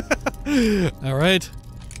 Alright.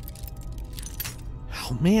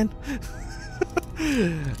 Oh, man.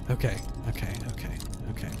 Okay.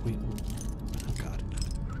 We... Oh, God.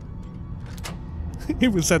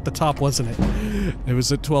 It was at the top, wasn't it? It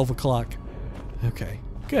was at 12 o'clock. Okay.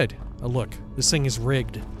 Good. Oh, look. This thing is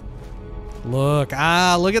rigged. Look.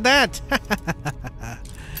 Ah, look at that!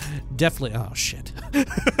 Definitely... Oh, shit.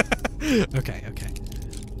 Okay.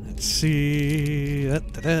 Let's see...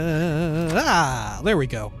 Ah! There we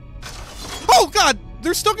go. Oh, God!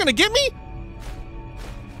 They're still gonna get me?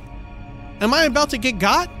 Am I about to get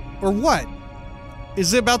got? Or what?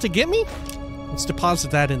 Is it about to get me? Let's deposit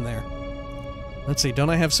that in there. Let's see, don't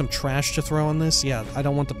I have some trash to throw on this? Yeah, I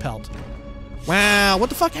don't want the pelt. Wow, what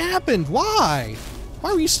the fuck happened? Why?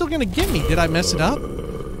 Why were you still gonna get me? Did I mess it up?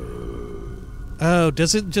 Oh,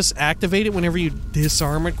 does it just activate it whenever you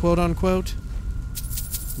disarm it, quote unquote?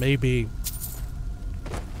 Maybe.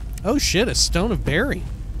 Oh shit, a stone of berry.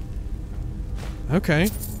 Okay.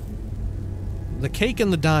 The cake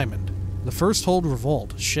and the diamond. The first hold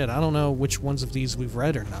revolt. Shit, I don't know which ones of these we've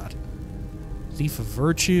read or not. Thief of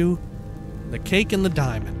Virtue. The cake and the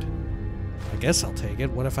diamond. I guess I'll take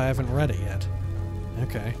it. What if I haven't read it yet?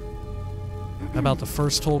 Okay. How about the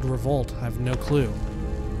first hold revolt? I have no clue.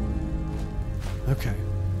 Okay.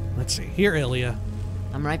 Let's see. Here, Ilya.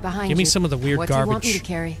 I'm right behind you. Give me some of the weird garbage. What do you want me to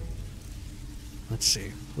carry? Let's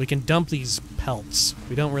see. We can dump these pelts.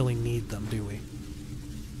 We don't really need them, do we?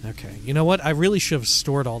 Okay. You know what? I really should have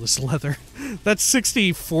stored all this leather. That's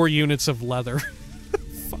 64 units of leather.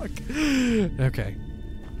 Fuck. Okay.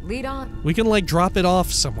 Lead on. We can, like, drop it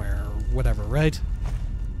off somewhere or whatever, right?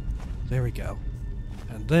 There we go.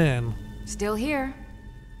 And then... Still here.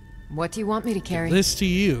 What do you want me to carry? This to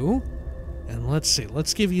you. And let's see.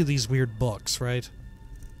 Let's give you these weird books, right?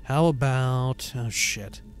 How about... Oh,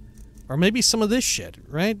 shit. Or maybe some of this shit,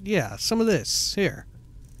 right? Yeah, some of this. Here.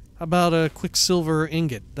 How about a quicksilver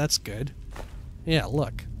ingot? That's good. Yeah,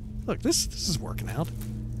 look. Look, this is working out.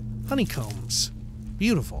 Honeycombs.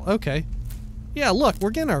 Beautiful. Okay. Yeah, look,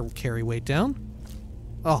 we're getting our carry weight down.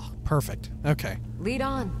 Oh, perfect. Okay. Lead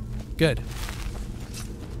on. Good.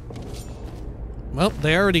 Well,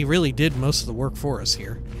 they already really did most of the work for us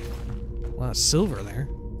here. A lot of silver there.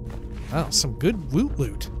 Wow, some good woot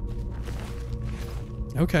loot.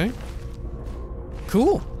 Okay.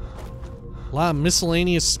 Cool. A lot of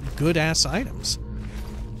miscellaneous good-ass items.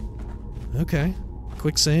 Okay.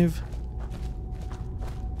 Quick save.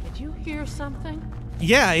 Did you hear something?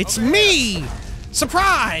 Yeah, it's me!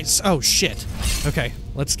 Surprise! Oh, shit. Okay,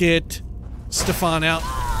 let's get Stefan out.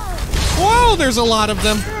 Whoa, there's a lot of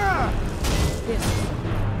them.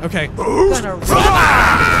 Okay.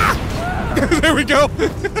 There we go.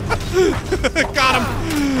 Got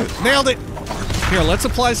him. Nailed it. Here, let's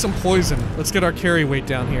apply some poison. Let's get our carry weight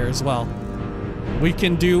down here as well. We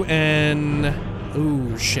can do an...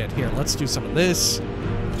 Ooh, shit. Here, let's do some of this.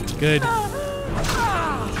 Good.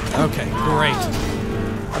 Okay, great.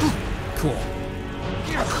 Cool.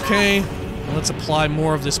 Okay, let's apply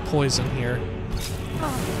more of this poison here.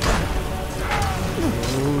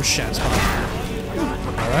 Ooh, shit.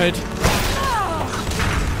 Alright.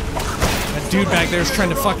 That dude back there is trying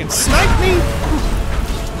to fucking snipe me!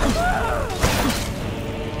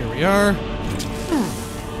 Here we are.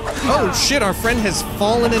 Oh shit, our friend has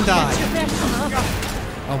fallen and died.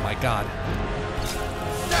 Oh my god.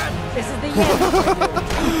 This is the end.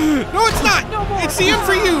 No, it's not! No more. It's the end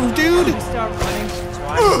for you, dude! Start running.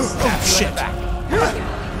 Oh shit.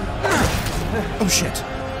 Oh shit.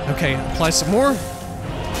 Okay, apply some more.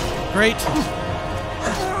 Great.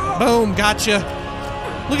 Boom, gotcha.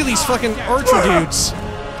 Look at these fucking archer dudes.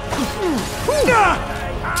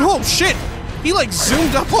 Oh shit! He like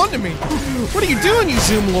zoomed up onto me. What are you doing, you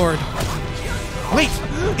Zoom Lord? Wait,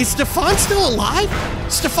 is Stefan still alive?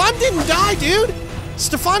 Stefan didn't die, dude!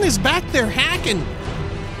 Stefan is back there hacking.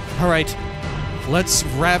 Alright, let's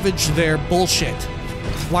ravage their bullshit.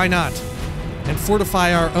 Why not? And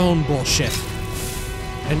fortify our own bullshit.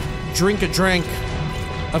 And drink a drink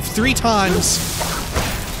of 3 times.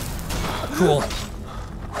 Cool.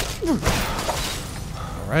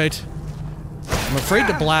 Alright. I'm afraid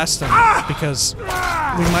to blast them because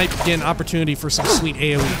we might get an opportunity for some sweet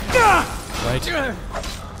AoE. Right.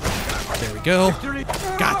 There we go.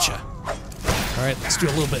 Gotcha. Alright, let's do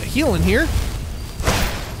a little bit of healing here.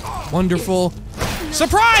 Wonderful.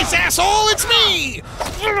 Surprise, asshole! It's me!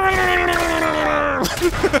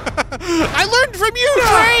 I learned from you,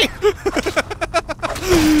 Trey!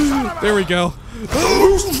 There we go.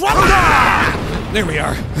 There we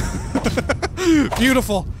are.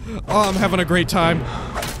 Beautiful. Oh, I'm having a great time.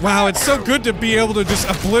 Wow, it's so good to be able to just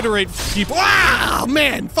obliterate people. Wow,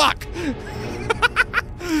 man, fuck.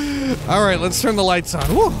 All right, let's turn the lights on.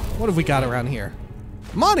 Whew, what have we got around here?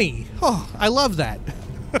 Money. Oh, I love that.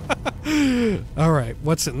 All right,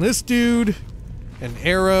 what's in this dude? An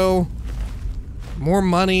arrow. More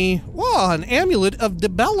money. Whoa, an amulet of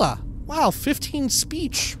Debella. Wow, 15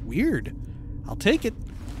 speech. Weird. I'll take it.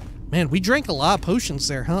 Man, we drank a lot of potions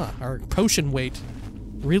there, huh? Our potion weight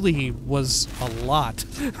really was a lot.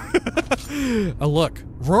 Oh, look.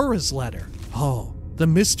 Rora's letter. Oh, the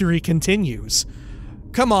mystery continues.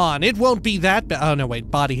 Come on, it won't be that bad. Oh, no, wait.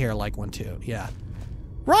 Body hair like one, too. Yeah.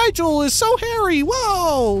 Rigel is so hairy.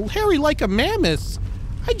 Whoa, hairy like a mammoth.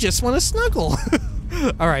 I just want to snuggle.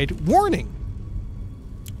 All right, warning.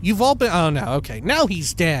 You've all been... Oh, no, okay. Now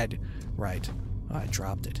he's dead. Right. Oh, I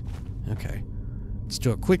dropped it. Okay. Let's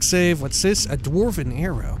do a quick save. What's this? A dwarven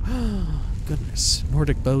arrow. Goodness.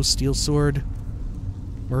 Nordic bow, steel sword.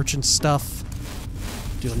 Merchant stuff.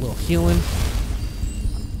 Do a little healing.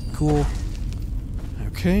 Cool.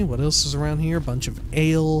 Okay, what else is around here? A bunch of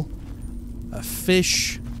ale. A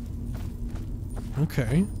fish.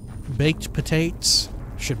 Okay. Baked potatoes.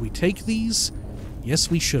 Should we take these? Yes,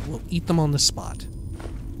 we should. We'll eat them on the spot.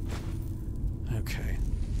 Okay.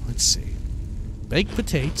 Let's see. Baked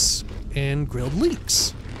potatoes and grilled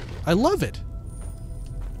leeks. I love it.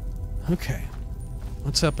 Okay.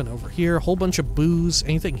 What's up and over here? A whole bunch of booze.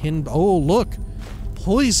 Anything hidden? Oh, look.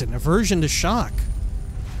 Poison. Aversion to shock.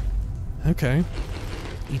 Okay.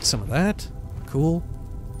 Eat some of that. Cool.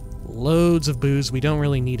 Loads of booze. We don't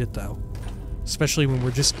really need it, though. Especially when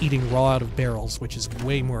we're just eating raw out of barrels, which is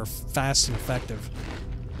way more fast and effective.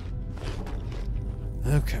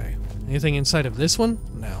 Okay. Anything inside of this one?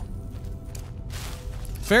 No.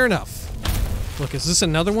 Fair enough. Look, is this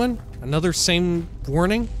another one? Another same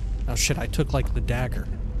warning? Oh shit, I took like the dagger.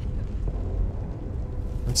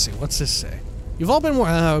 Let's see, what's this say? You've all been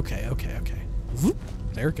okay. Whoop,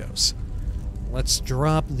 there it goes. Let's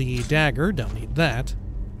drop the dagger, don't need that.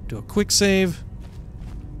 Do a quick save.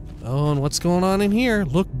 Oh, and what's going on in here?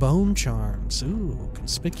 Look, bone charms. Ooh,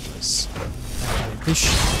 conspicuous. Okay,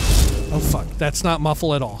 this oh fuck, that's not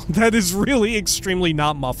muffle at all. That is really extremely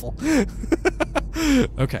not muffle.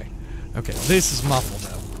 Okay. Okay, this is muffle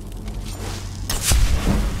though.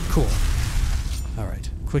 Cool. Alright,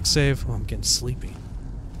 quick save. Oh, I'm getting sleepy.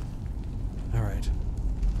 Alright.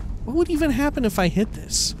 What would even happen if I hit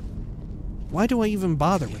this? Why do I even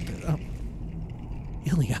bother with it? Oh.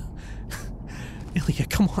 Ilya. Ilya,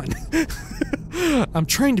 come on. I'm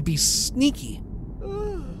trying to be sneaky.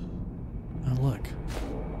 Oh, look.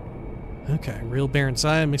 Okay, real Baron's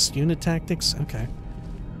Eye, mixed unit tactics. Okay.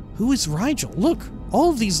 Who is Rigel? Look,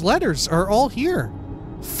 all of these letters are all here.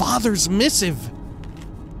 Father's missive.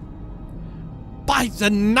 By the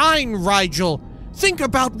 9, Rigel! Think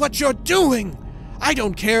about what you're doing! I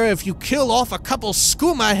don't care if you kill off a couple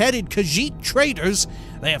skooma-headed Khajiit traitors.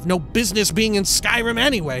 They have no business being in Skyrim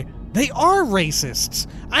anyway. They are racists.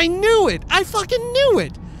 I knew it. I fucking knew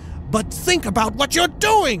it. But think about what you're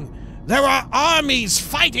doing. There are armies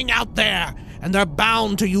fighting out there, and they're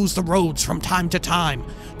bound to use the roads from time to time.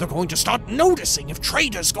 They're going to start noticing if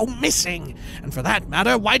traders go missing. And for that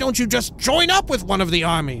matter, why don't you just join up with one of the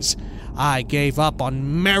armies? I gave up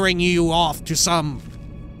on marrying you off to some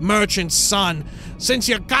merchant's son since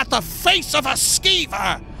you got the face of a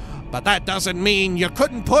skeever. But that doesn't mean you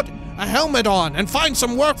couldn't put a helmet on and find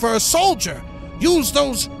some work for a soldier. Use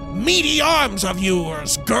those meaty arms of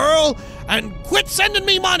yours, girl, and quit sending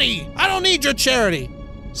me money. I don't need your charity.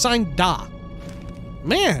 Signed, Da.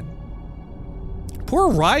 Man.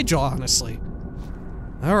 Poor Rigel, honestly.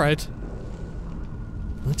 Alright.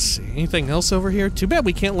 Let's see. Anything else over here? Too bad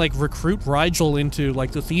we can't, like, recruit Rigel into,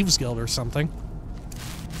 like, the Thieves Guild or something.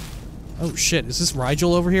 Oh, shit. Is this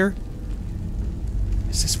Rigel over here?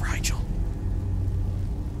 Is this Rigel?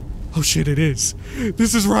 Oh, shit, it is.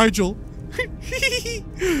 This is Rigel.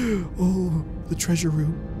 Oh, the treasure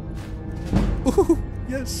room. Oh,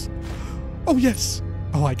 yes. Oh, yes.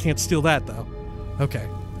 Oh, I can't steal that, though. Okay.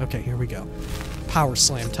 Okay, here we go. Power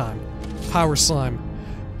slam time. Power slam.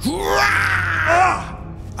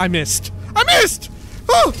 I missed. I missed!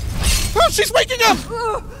 Oh! Oh, she's waking up!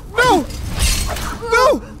 No!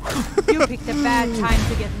 No! You picked a bad time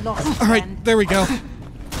to get lost. All right, there we go.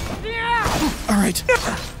 All right.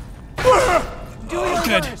 Do your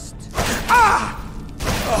Good. worst.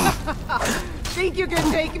 Think you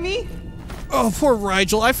can take me? Oh, poor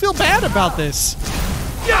Rigel. I feel bad about this.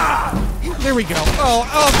 There we go.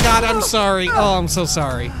 Oh God, I'm sorry. Oh, I'm so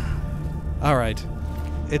sorry. All right.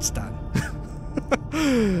 It's done.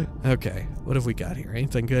 Okay, what have we got here?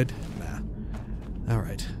 Anything good? Nah. All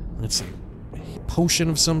right, let's see. A potion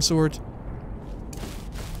of some sort.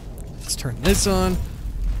 Let's turn this on.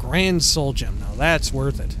 Grand Soul Gem. Now that's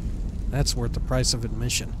worth it. That's worth the price of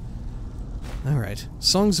admission. All right,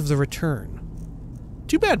 Songs of the Return.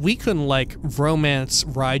 Too bad we couldn't, like, romance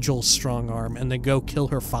Rigel's strong arm and then go kill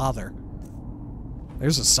her father.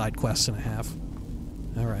 There's a side quest and a half.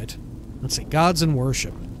 All right. Let's see. Gods and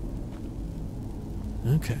Worship.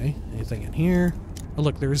 Okay. Anything in here? Oh,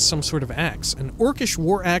 look. There is some sort of axe. An Orcish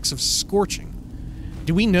war axe of Scorching.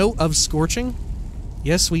 Do we know of Scorching?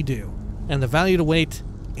 Yes, we do. And the value to weight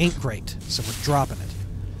ain't great, so we're dropping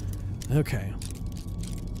it. Okay.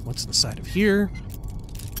 What's inside of here?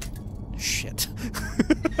 Shit.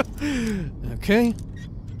 Okay.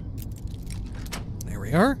 There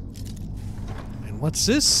we are. And what's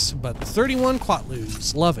this? But 31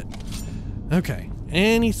 Quatlus. Love it. Okay.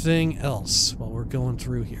 Anything else while we're going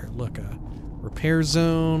through here? Look, repair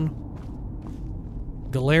zone.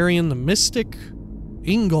 Galarian the Mystic.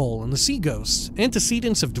 Ingol and the Sea Ghost.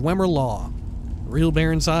 Antecedents of Dwemer Law. Real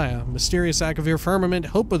Baron's Eye. Mysterious Akavir Firmament.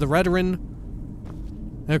 Hope of the Redoran.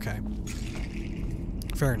 Okay.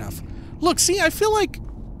 Fair enough. Look, see, I feel like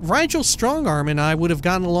Rigel Strongarm and I would have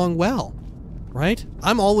gotten along well. Right?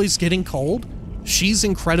 I'm always getting cold. She's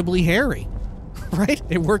incredibly hairy. Right?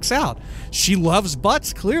 It works out. She loves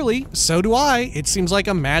butts, clearly. So do I. It seems like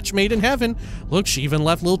a match made in heaven. Look, she even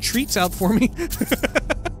left little treats out for me.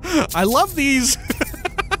 I love these.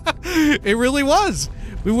 It really was.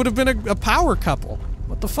 We would have been a power couple.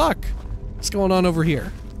 What the fuck? What's going on over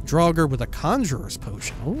here? Draugr with a Conjurer's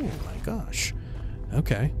Potion. Oh my gosh.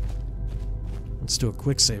 Okay. Let's do a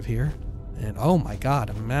quick save here. And oh my god,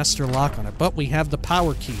 a master lock on it. But we have the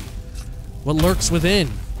power key. What lurks within?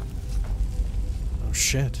 Oh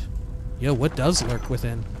shit. Yo, what does lurk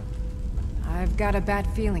within? I've got a bad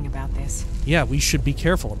feeling about this. Yeah, we should be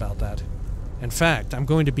careful about that. In fact, I'm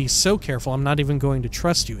going to be so careful I'm not even going to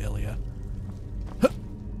trust you, Ilya.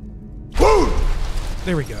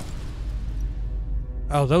 There we go.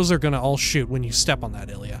 Oh, those are gonna all shoot when you step on that,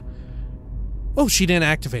 Ilya. Oh, she didn't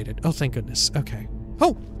activate it. Oh, thank goodness. Okay.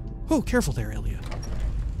 Oh! Oh, careful there, Ilya.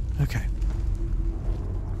 Okay.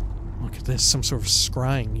 Look at this. Some sort of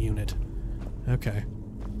scrying unit. Okay.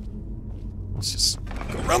 Let's just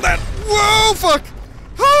go around that. Whoa, fuck!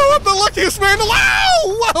 Oh, I'm the luckiest man alive!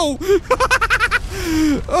 Whoa!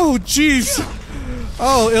 Oh, jeez.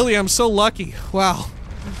 Oh, Ilya, I'm so lucky. Wow.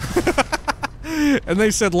 And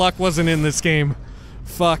they said luck wasn't in this game.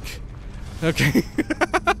 Fuck. Okay.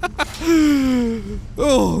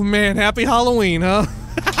 Oh, man. Happy Halloween, huh?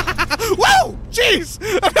 Whoa! Jeez!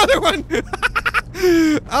 Another one!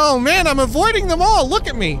 Oh man, I'm avoiding them all. Look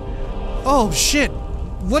at me. Oh shit.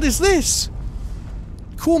 What is this?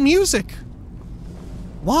 Cool music.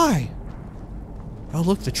 Why? Oh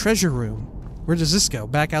look, the treasure room. Where does this go?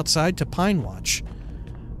 Back outside to Pinewatch.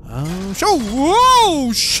 Oh,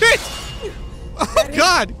 whoa, shit! Oh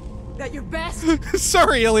god! That your best?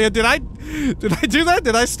 Sorry, Ilya, did I do that?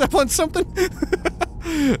 Did I step on something?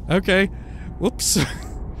 Okay. Whoops.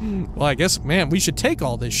 Well, I guess, man, we should take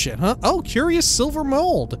all this shit, huh? Oh, curious silver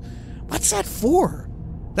mold. What's that for?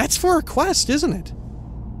 That's for a quest, isn't it?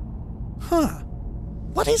 Huh.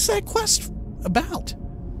 What is that quest about?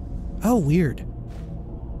 Oh, weird.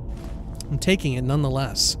 I'm taking it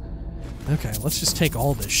nonetheless. Okay, let's just take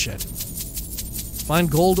all this shit. Find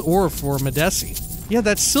gold ore for Medesi. Yeah,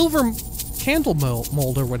 that silver candle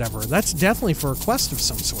mold or whatever. That's definitely for a quest of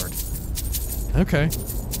some sort. Okay.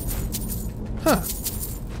 Huh.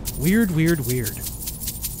 Weird, weird, weird.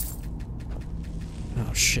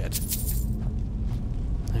 Oh, shit.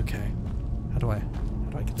 Okay. How do I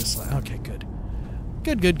get this? Okay, good.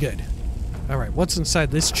 Good. Alright, what's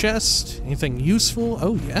inside this chest? Anything useful?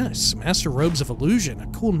 Oh, yes. Master Robes of Illusion. A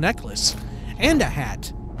cool necklace. And a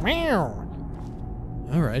hat. Meow.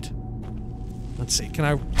 Alright. Let's see. Can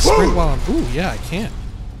I sprint while I'm... Ooh, yeah, I can.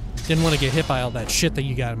 Didn't want to get hit by all that shit that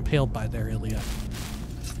you got impaled by there, Ilya.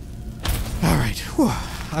 Alright. Whew.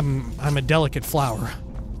 I'm a delicate flower.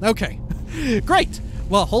 Okay. Great.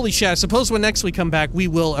 Well, holy shit. I suppose when next we come back, we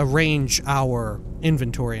will arrange our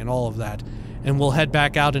inventory and all of that. And we'll head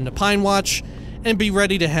back out into Pinewatch and be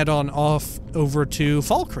ready to head on off over to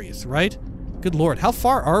Falkreath, right? Good lord, how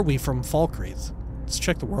far are we from Falkreath? Let's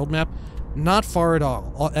check the world map. Not far at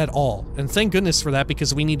all. And thank goodness for that,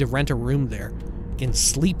 because we need to rent a room there. Getting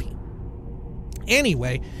sleepy.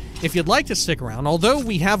 Anyway, if you'd like to stick around, although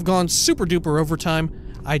we have gone super duper overtime,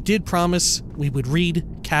 I did promise we would read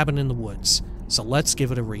Cabin in the Woods. So let's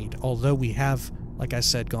give it a read, although we have, like I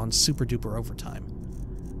said, gone super duper overtime.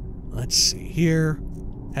 Let's see here.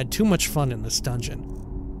 Had too much fun in this dungeon.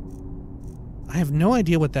 I have no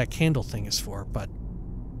idea what that candle thing is for, but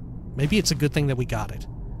maybe it's a good thing that we got it.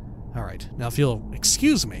 Alright, now if you'll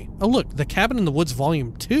excuse me. Oh look, The Cabin in the Woods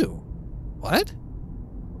Volume 2. What?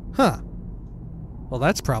 Huh. Well,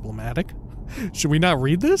 that's problematic. Should we not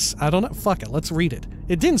read this? I don't know. Fuck it, let's read it.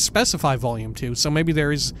 It didn't specify Volume 2, so maybe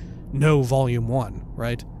there is no Volume 1,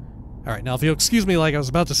 right? Alright, now if you'll excuse me, like I was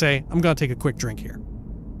about to say, I'm gonna take a quick drink here.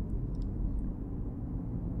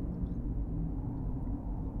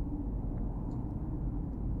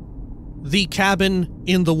 The Cabin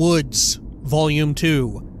in the Woods, Volume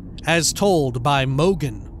 2, as told by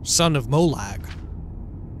Mogan, son of Molag.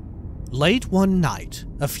 Late one night,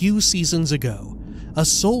 a few seasons ago, a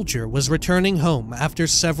soldier was returning home after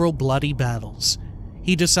several bloody battles.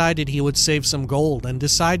 He decided he would save some gold and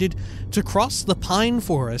decided to cross the pine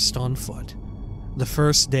forest on foot. The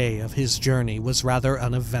first day of his journey was rather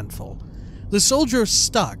uneventful. The soldier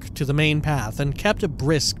stuck to the main path and kept a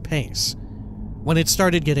brisk pace. When it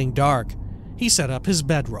started getting dark, he set up his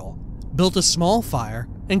bedroll, built a small fire,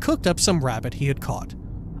 and cooked up some rabbit he had caught.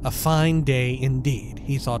 A fine day indeed,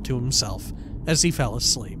 he thought to himself as he fell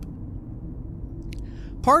asleep.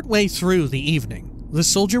 Partway through the evening, the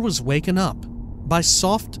soldier was waken up by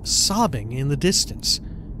soft sobbing in the distance.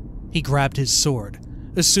 He grabbed his sword,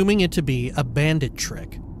 assuming it to be a bandit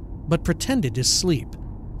trick, but pretended to sleep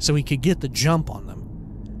so he could get the jump on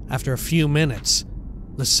them. After a few minutes,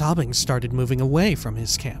 the sobbing started moving away from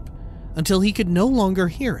his camp until he could no longer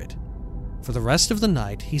hear it. For the rest of the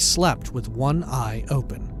night, he slept with one eye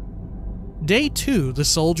open. Day 2, the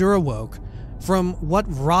soldier awoke from what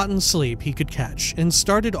rotten sleep he could catch and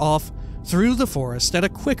started off through the forest at a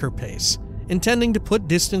quicker pace, intending to put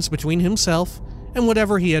distance between himself and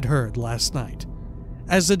whatever he had heard last night.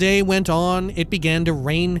 As the day went on, it began to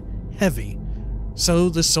rain heavy, so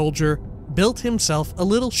the soldier built himself a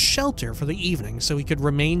little shelter for the evening so he could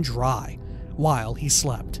remain dry while he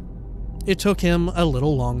slept. It took him a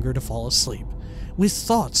little longer to fall asleep, with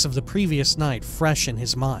thoughts of the previous night fresh in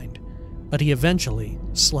his mind, but he eventually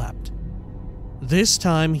slept. This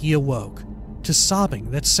time he awoke to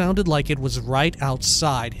sobbing that sounded like it was right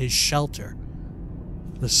outside his shelter.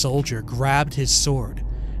 The soldier grabbed his sword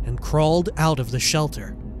and crawled out of the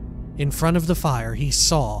shelter. In front of the fire, he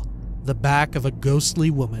saw the back of a ghostly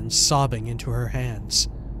woman sobbing into her hands.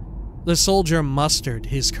 The soldier mustered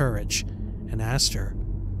his courage and asked her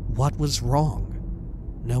what was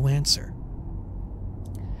wrong. No answer.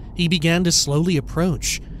 He began to slowly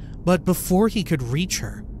approach, but before he could reach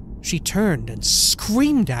her, she turned and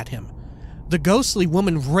screamed at him. The ghostly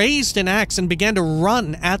woman raised an axe and began to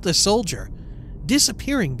run at the soldier,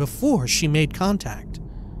 disappearing before she made contact.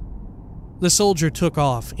 The soldier took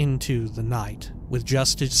off into the night with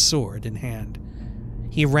just his sword in hand.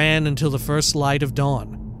 He ran until the first light of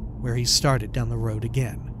dawn, where he started down the road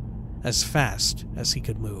again, as fast as he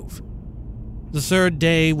could move. The third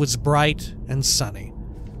day was bright and sunny,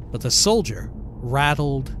 but the soldier,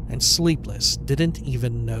 rattled and sleepless, didn't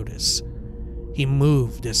even notice. He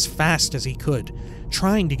moved as fast as he could,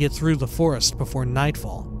 trying to get through the forest before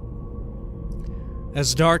nightfall.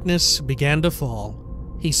 As darkness began to fall,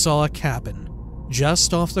 he saw a cabin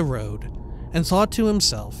just off the road and thought to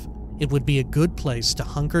himself it would be a good place to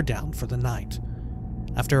hunker down for the night.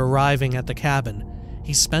 After arriving at the cabin,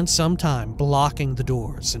 he spent some time blocking the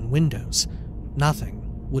doors and windows.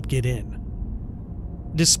 Nothing would get in.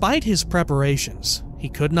 Despite his preparations, he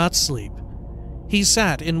could not sleep. He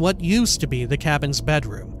sat in what used to be the cabin's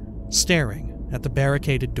bedroom, staring at the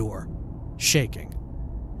barricaded door, shaking.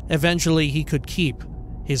 Eventually, he could keep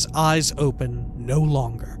his eyes open no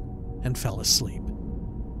longer and fell asleep.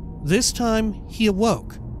 This time, he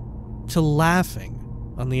awoke to laughing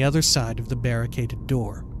on the other side of the barricaded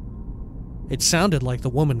door. It sounded like the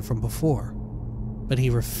woman from before, but he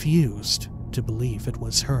refused to believe it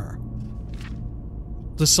was her.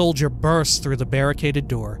 The soldier burst through the barricaded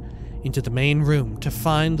door into the main room to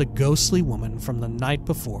find the ghostly woman from the night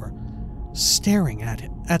before, staring at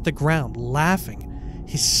him at the ground, laughing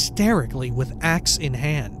hysterically with axe in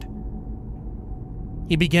hand.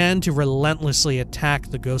 He began to relentlessly attack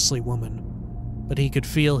the ghostly woman, but he could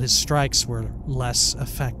feel his strikes were less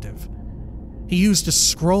effective. He used a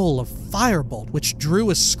scroll of firebolt which drew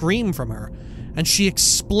a scream from her, and she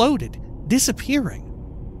exploded, disappearing.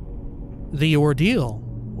 The ordeal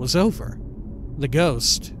was over. The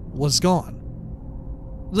ghost was gone.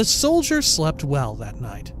 The soldier slept well that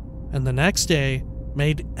night, and the next day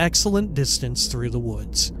made excellent distance through the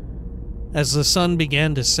woods. As the sun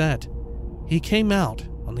began to set, he came out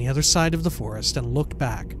on the other side of the forest and looked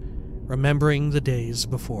back, remembering the days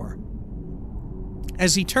before.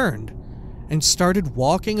 As he turned and started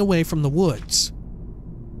walking away from the woods,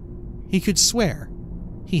 he could swear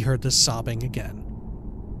he heard the sobbing again.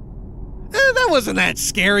 That wasn't that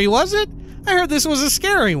scary, was it? I heard this was a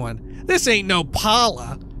scary one. This ain't no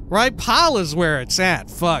Paula, right? Paula's where it's at.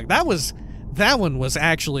 Fuck, that one was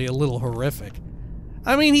actually a little horrific.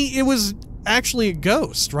 I mean, it was actually a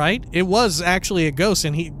ghost, right? It was actually a ghost,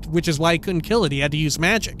 and which is why he couldn't kill it. He had to use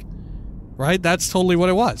magic, right? That's totally what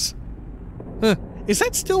it was. Huh. Is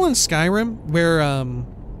that still in Skyrim, where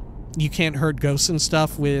you can't hurt ghosts and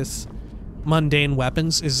stuff with mundane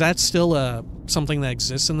weapons? Is that still something that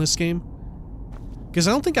exists in this game? Because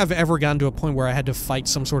I don't think I've ever gotten to a point where I had to fight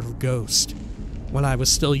some sort of ghost when I was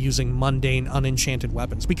still using mundane, unenchanted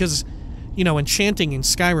weapons. Because, you know, enchanting in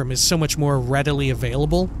Skyrim is so much more readily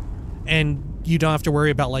available, and you don't have to worry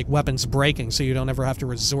about, like, weapons breaking, so you don't ever have to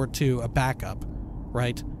resort to a backup,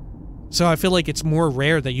 right? So I feel like it's more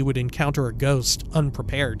rare that you would encounter a ghost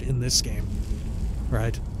unprepared in this game,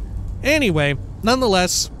 right? Anyway,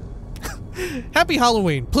 nonetheless, happy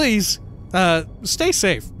Halloween, please. Stay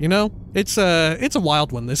safe, you know? It's a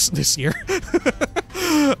wild one this year.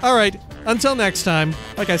 All right, until next time,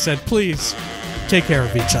 like I said, please take care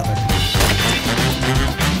of each other.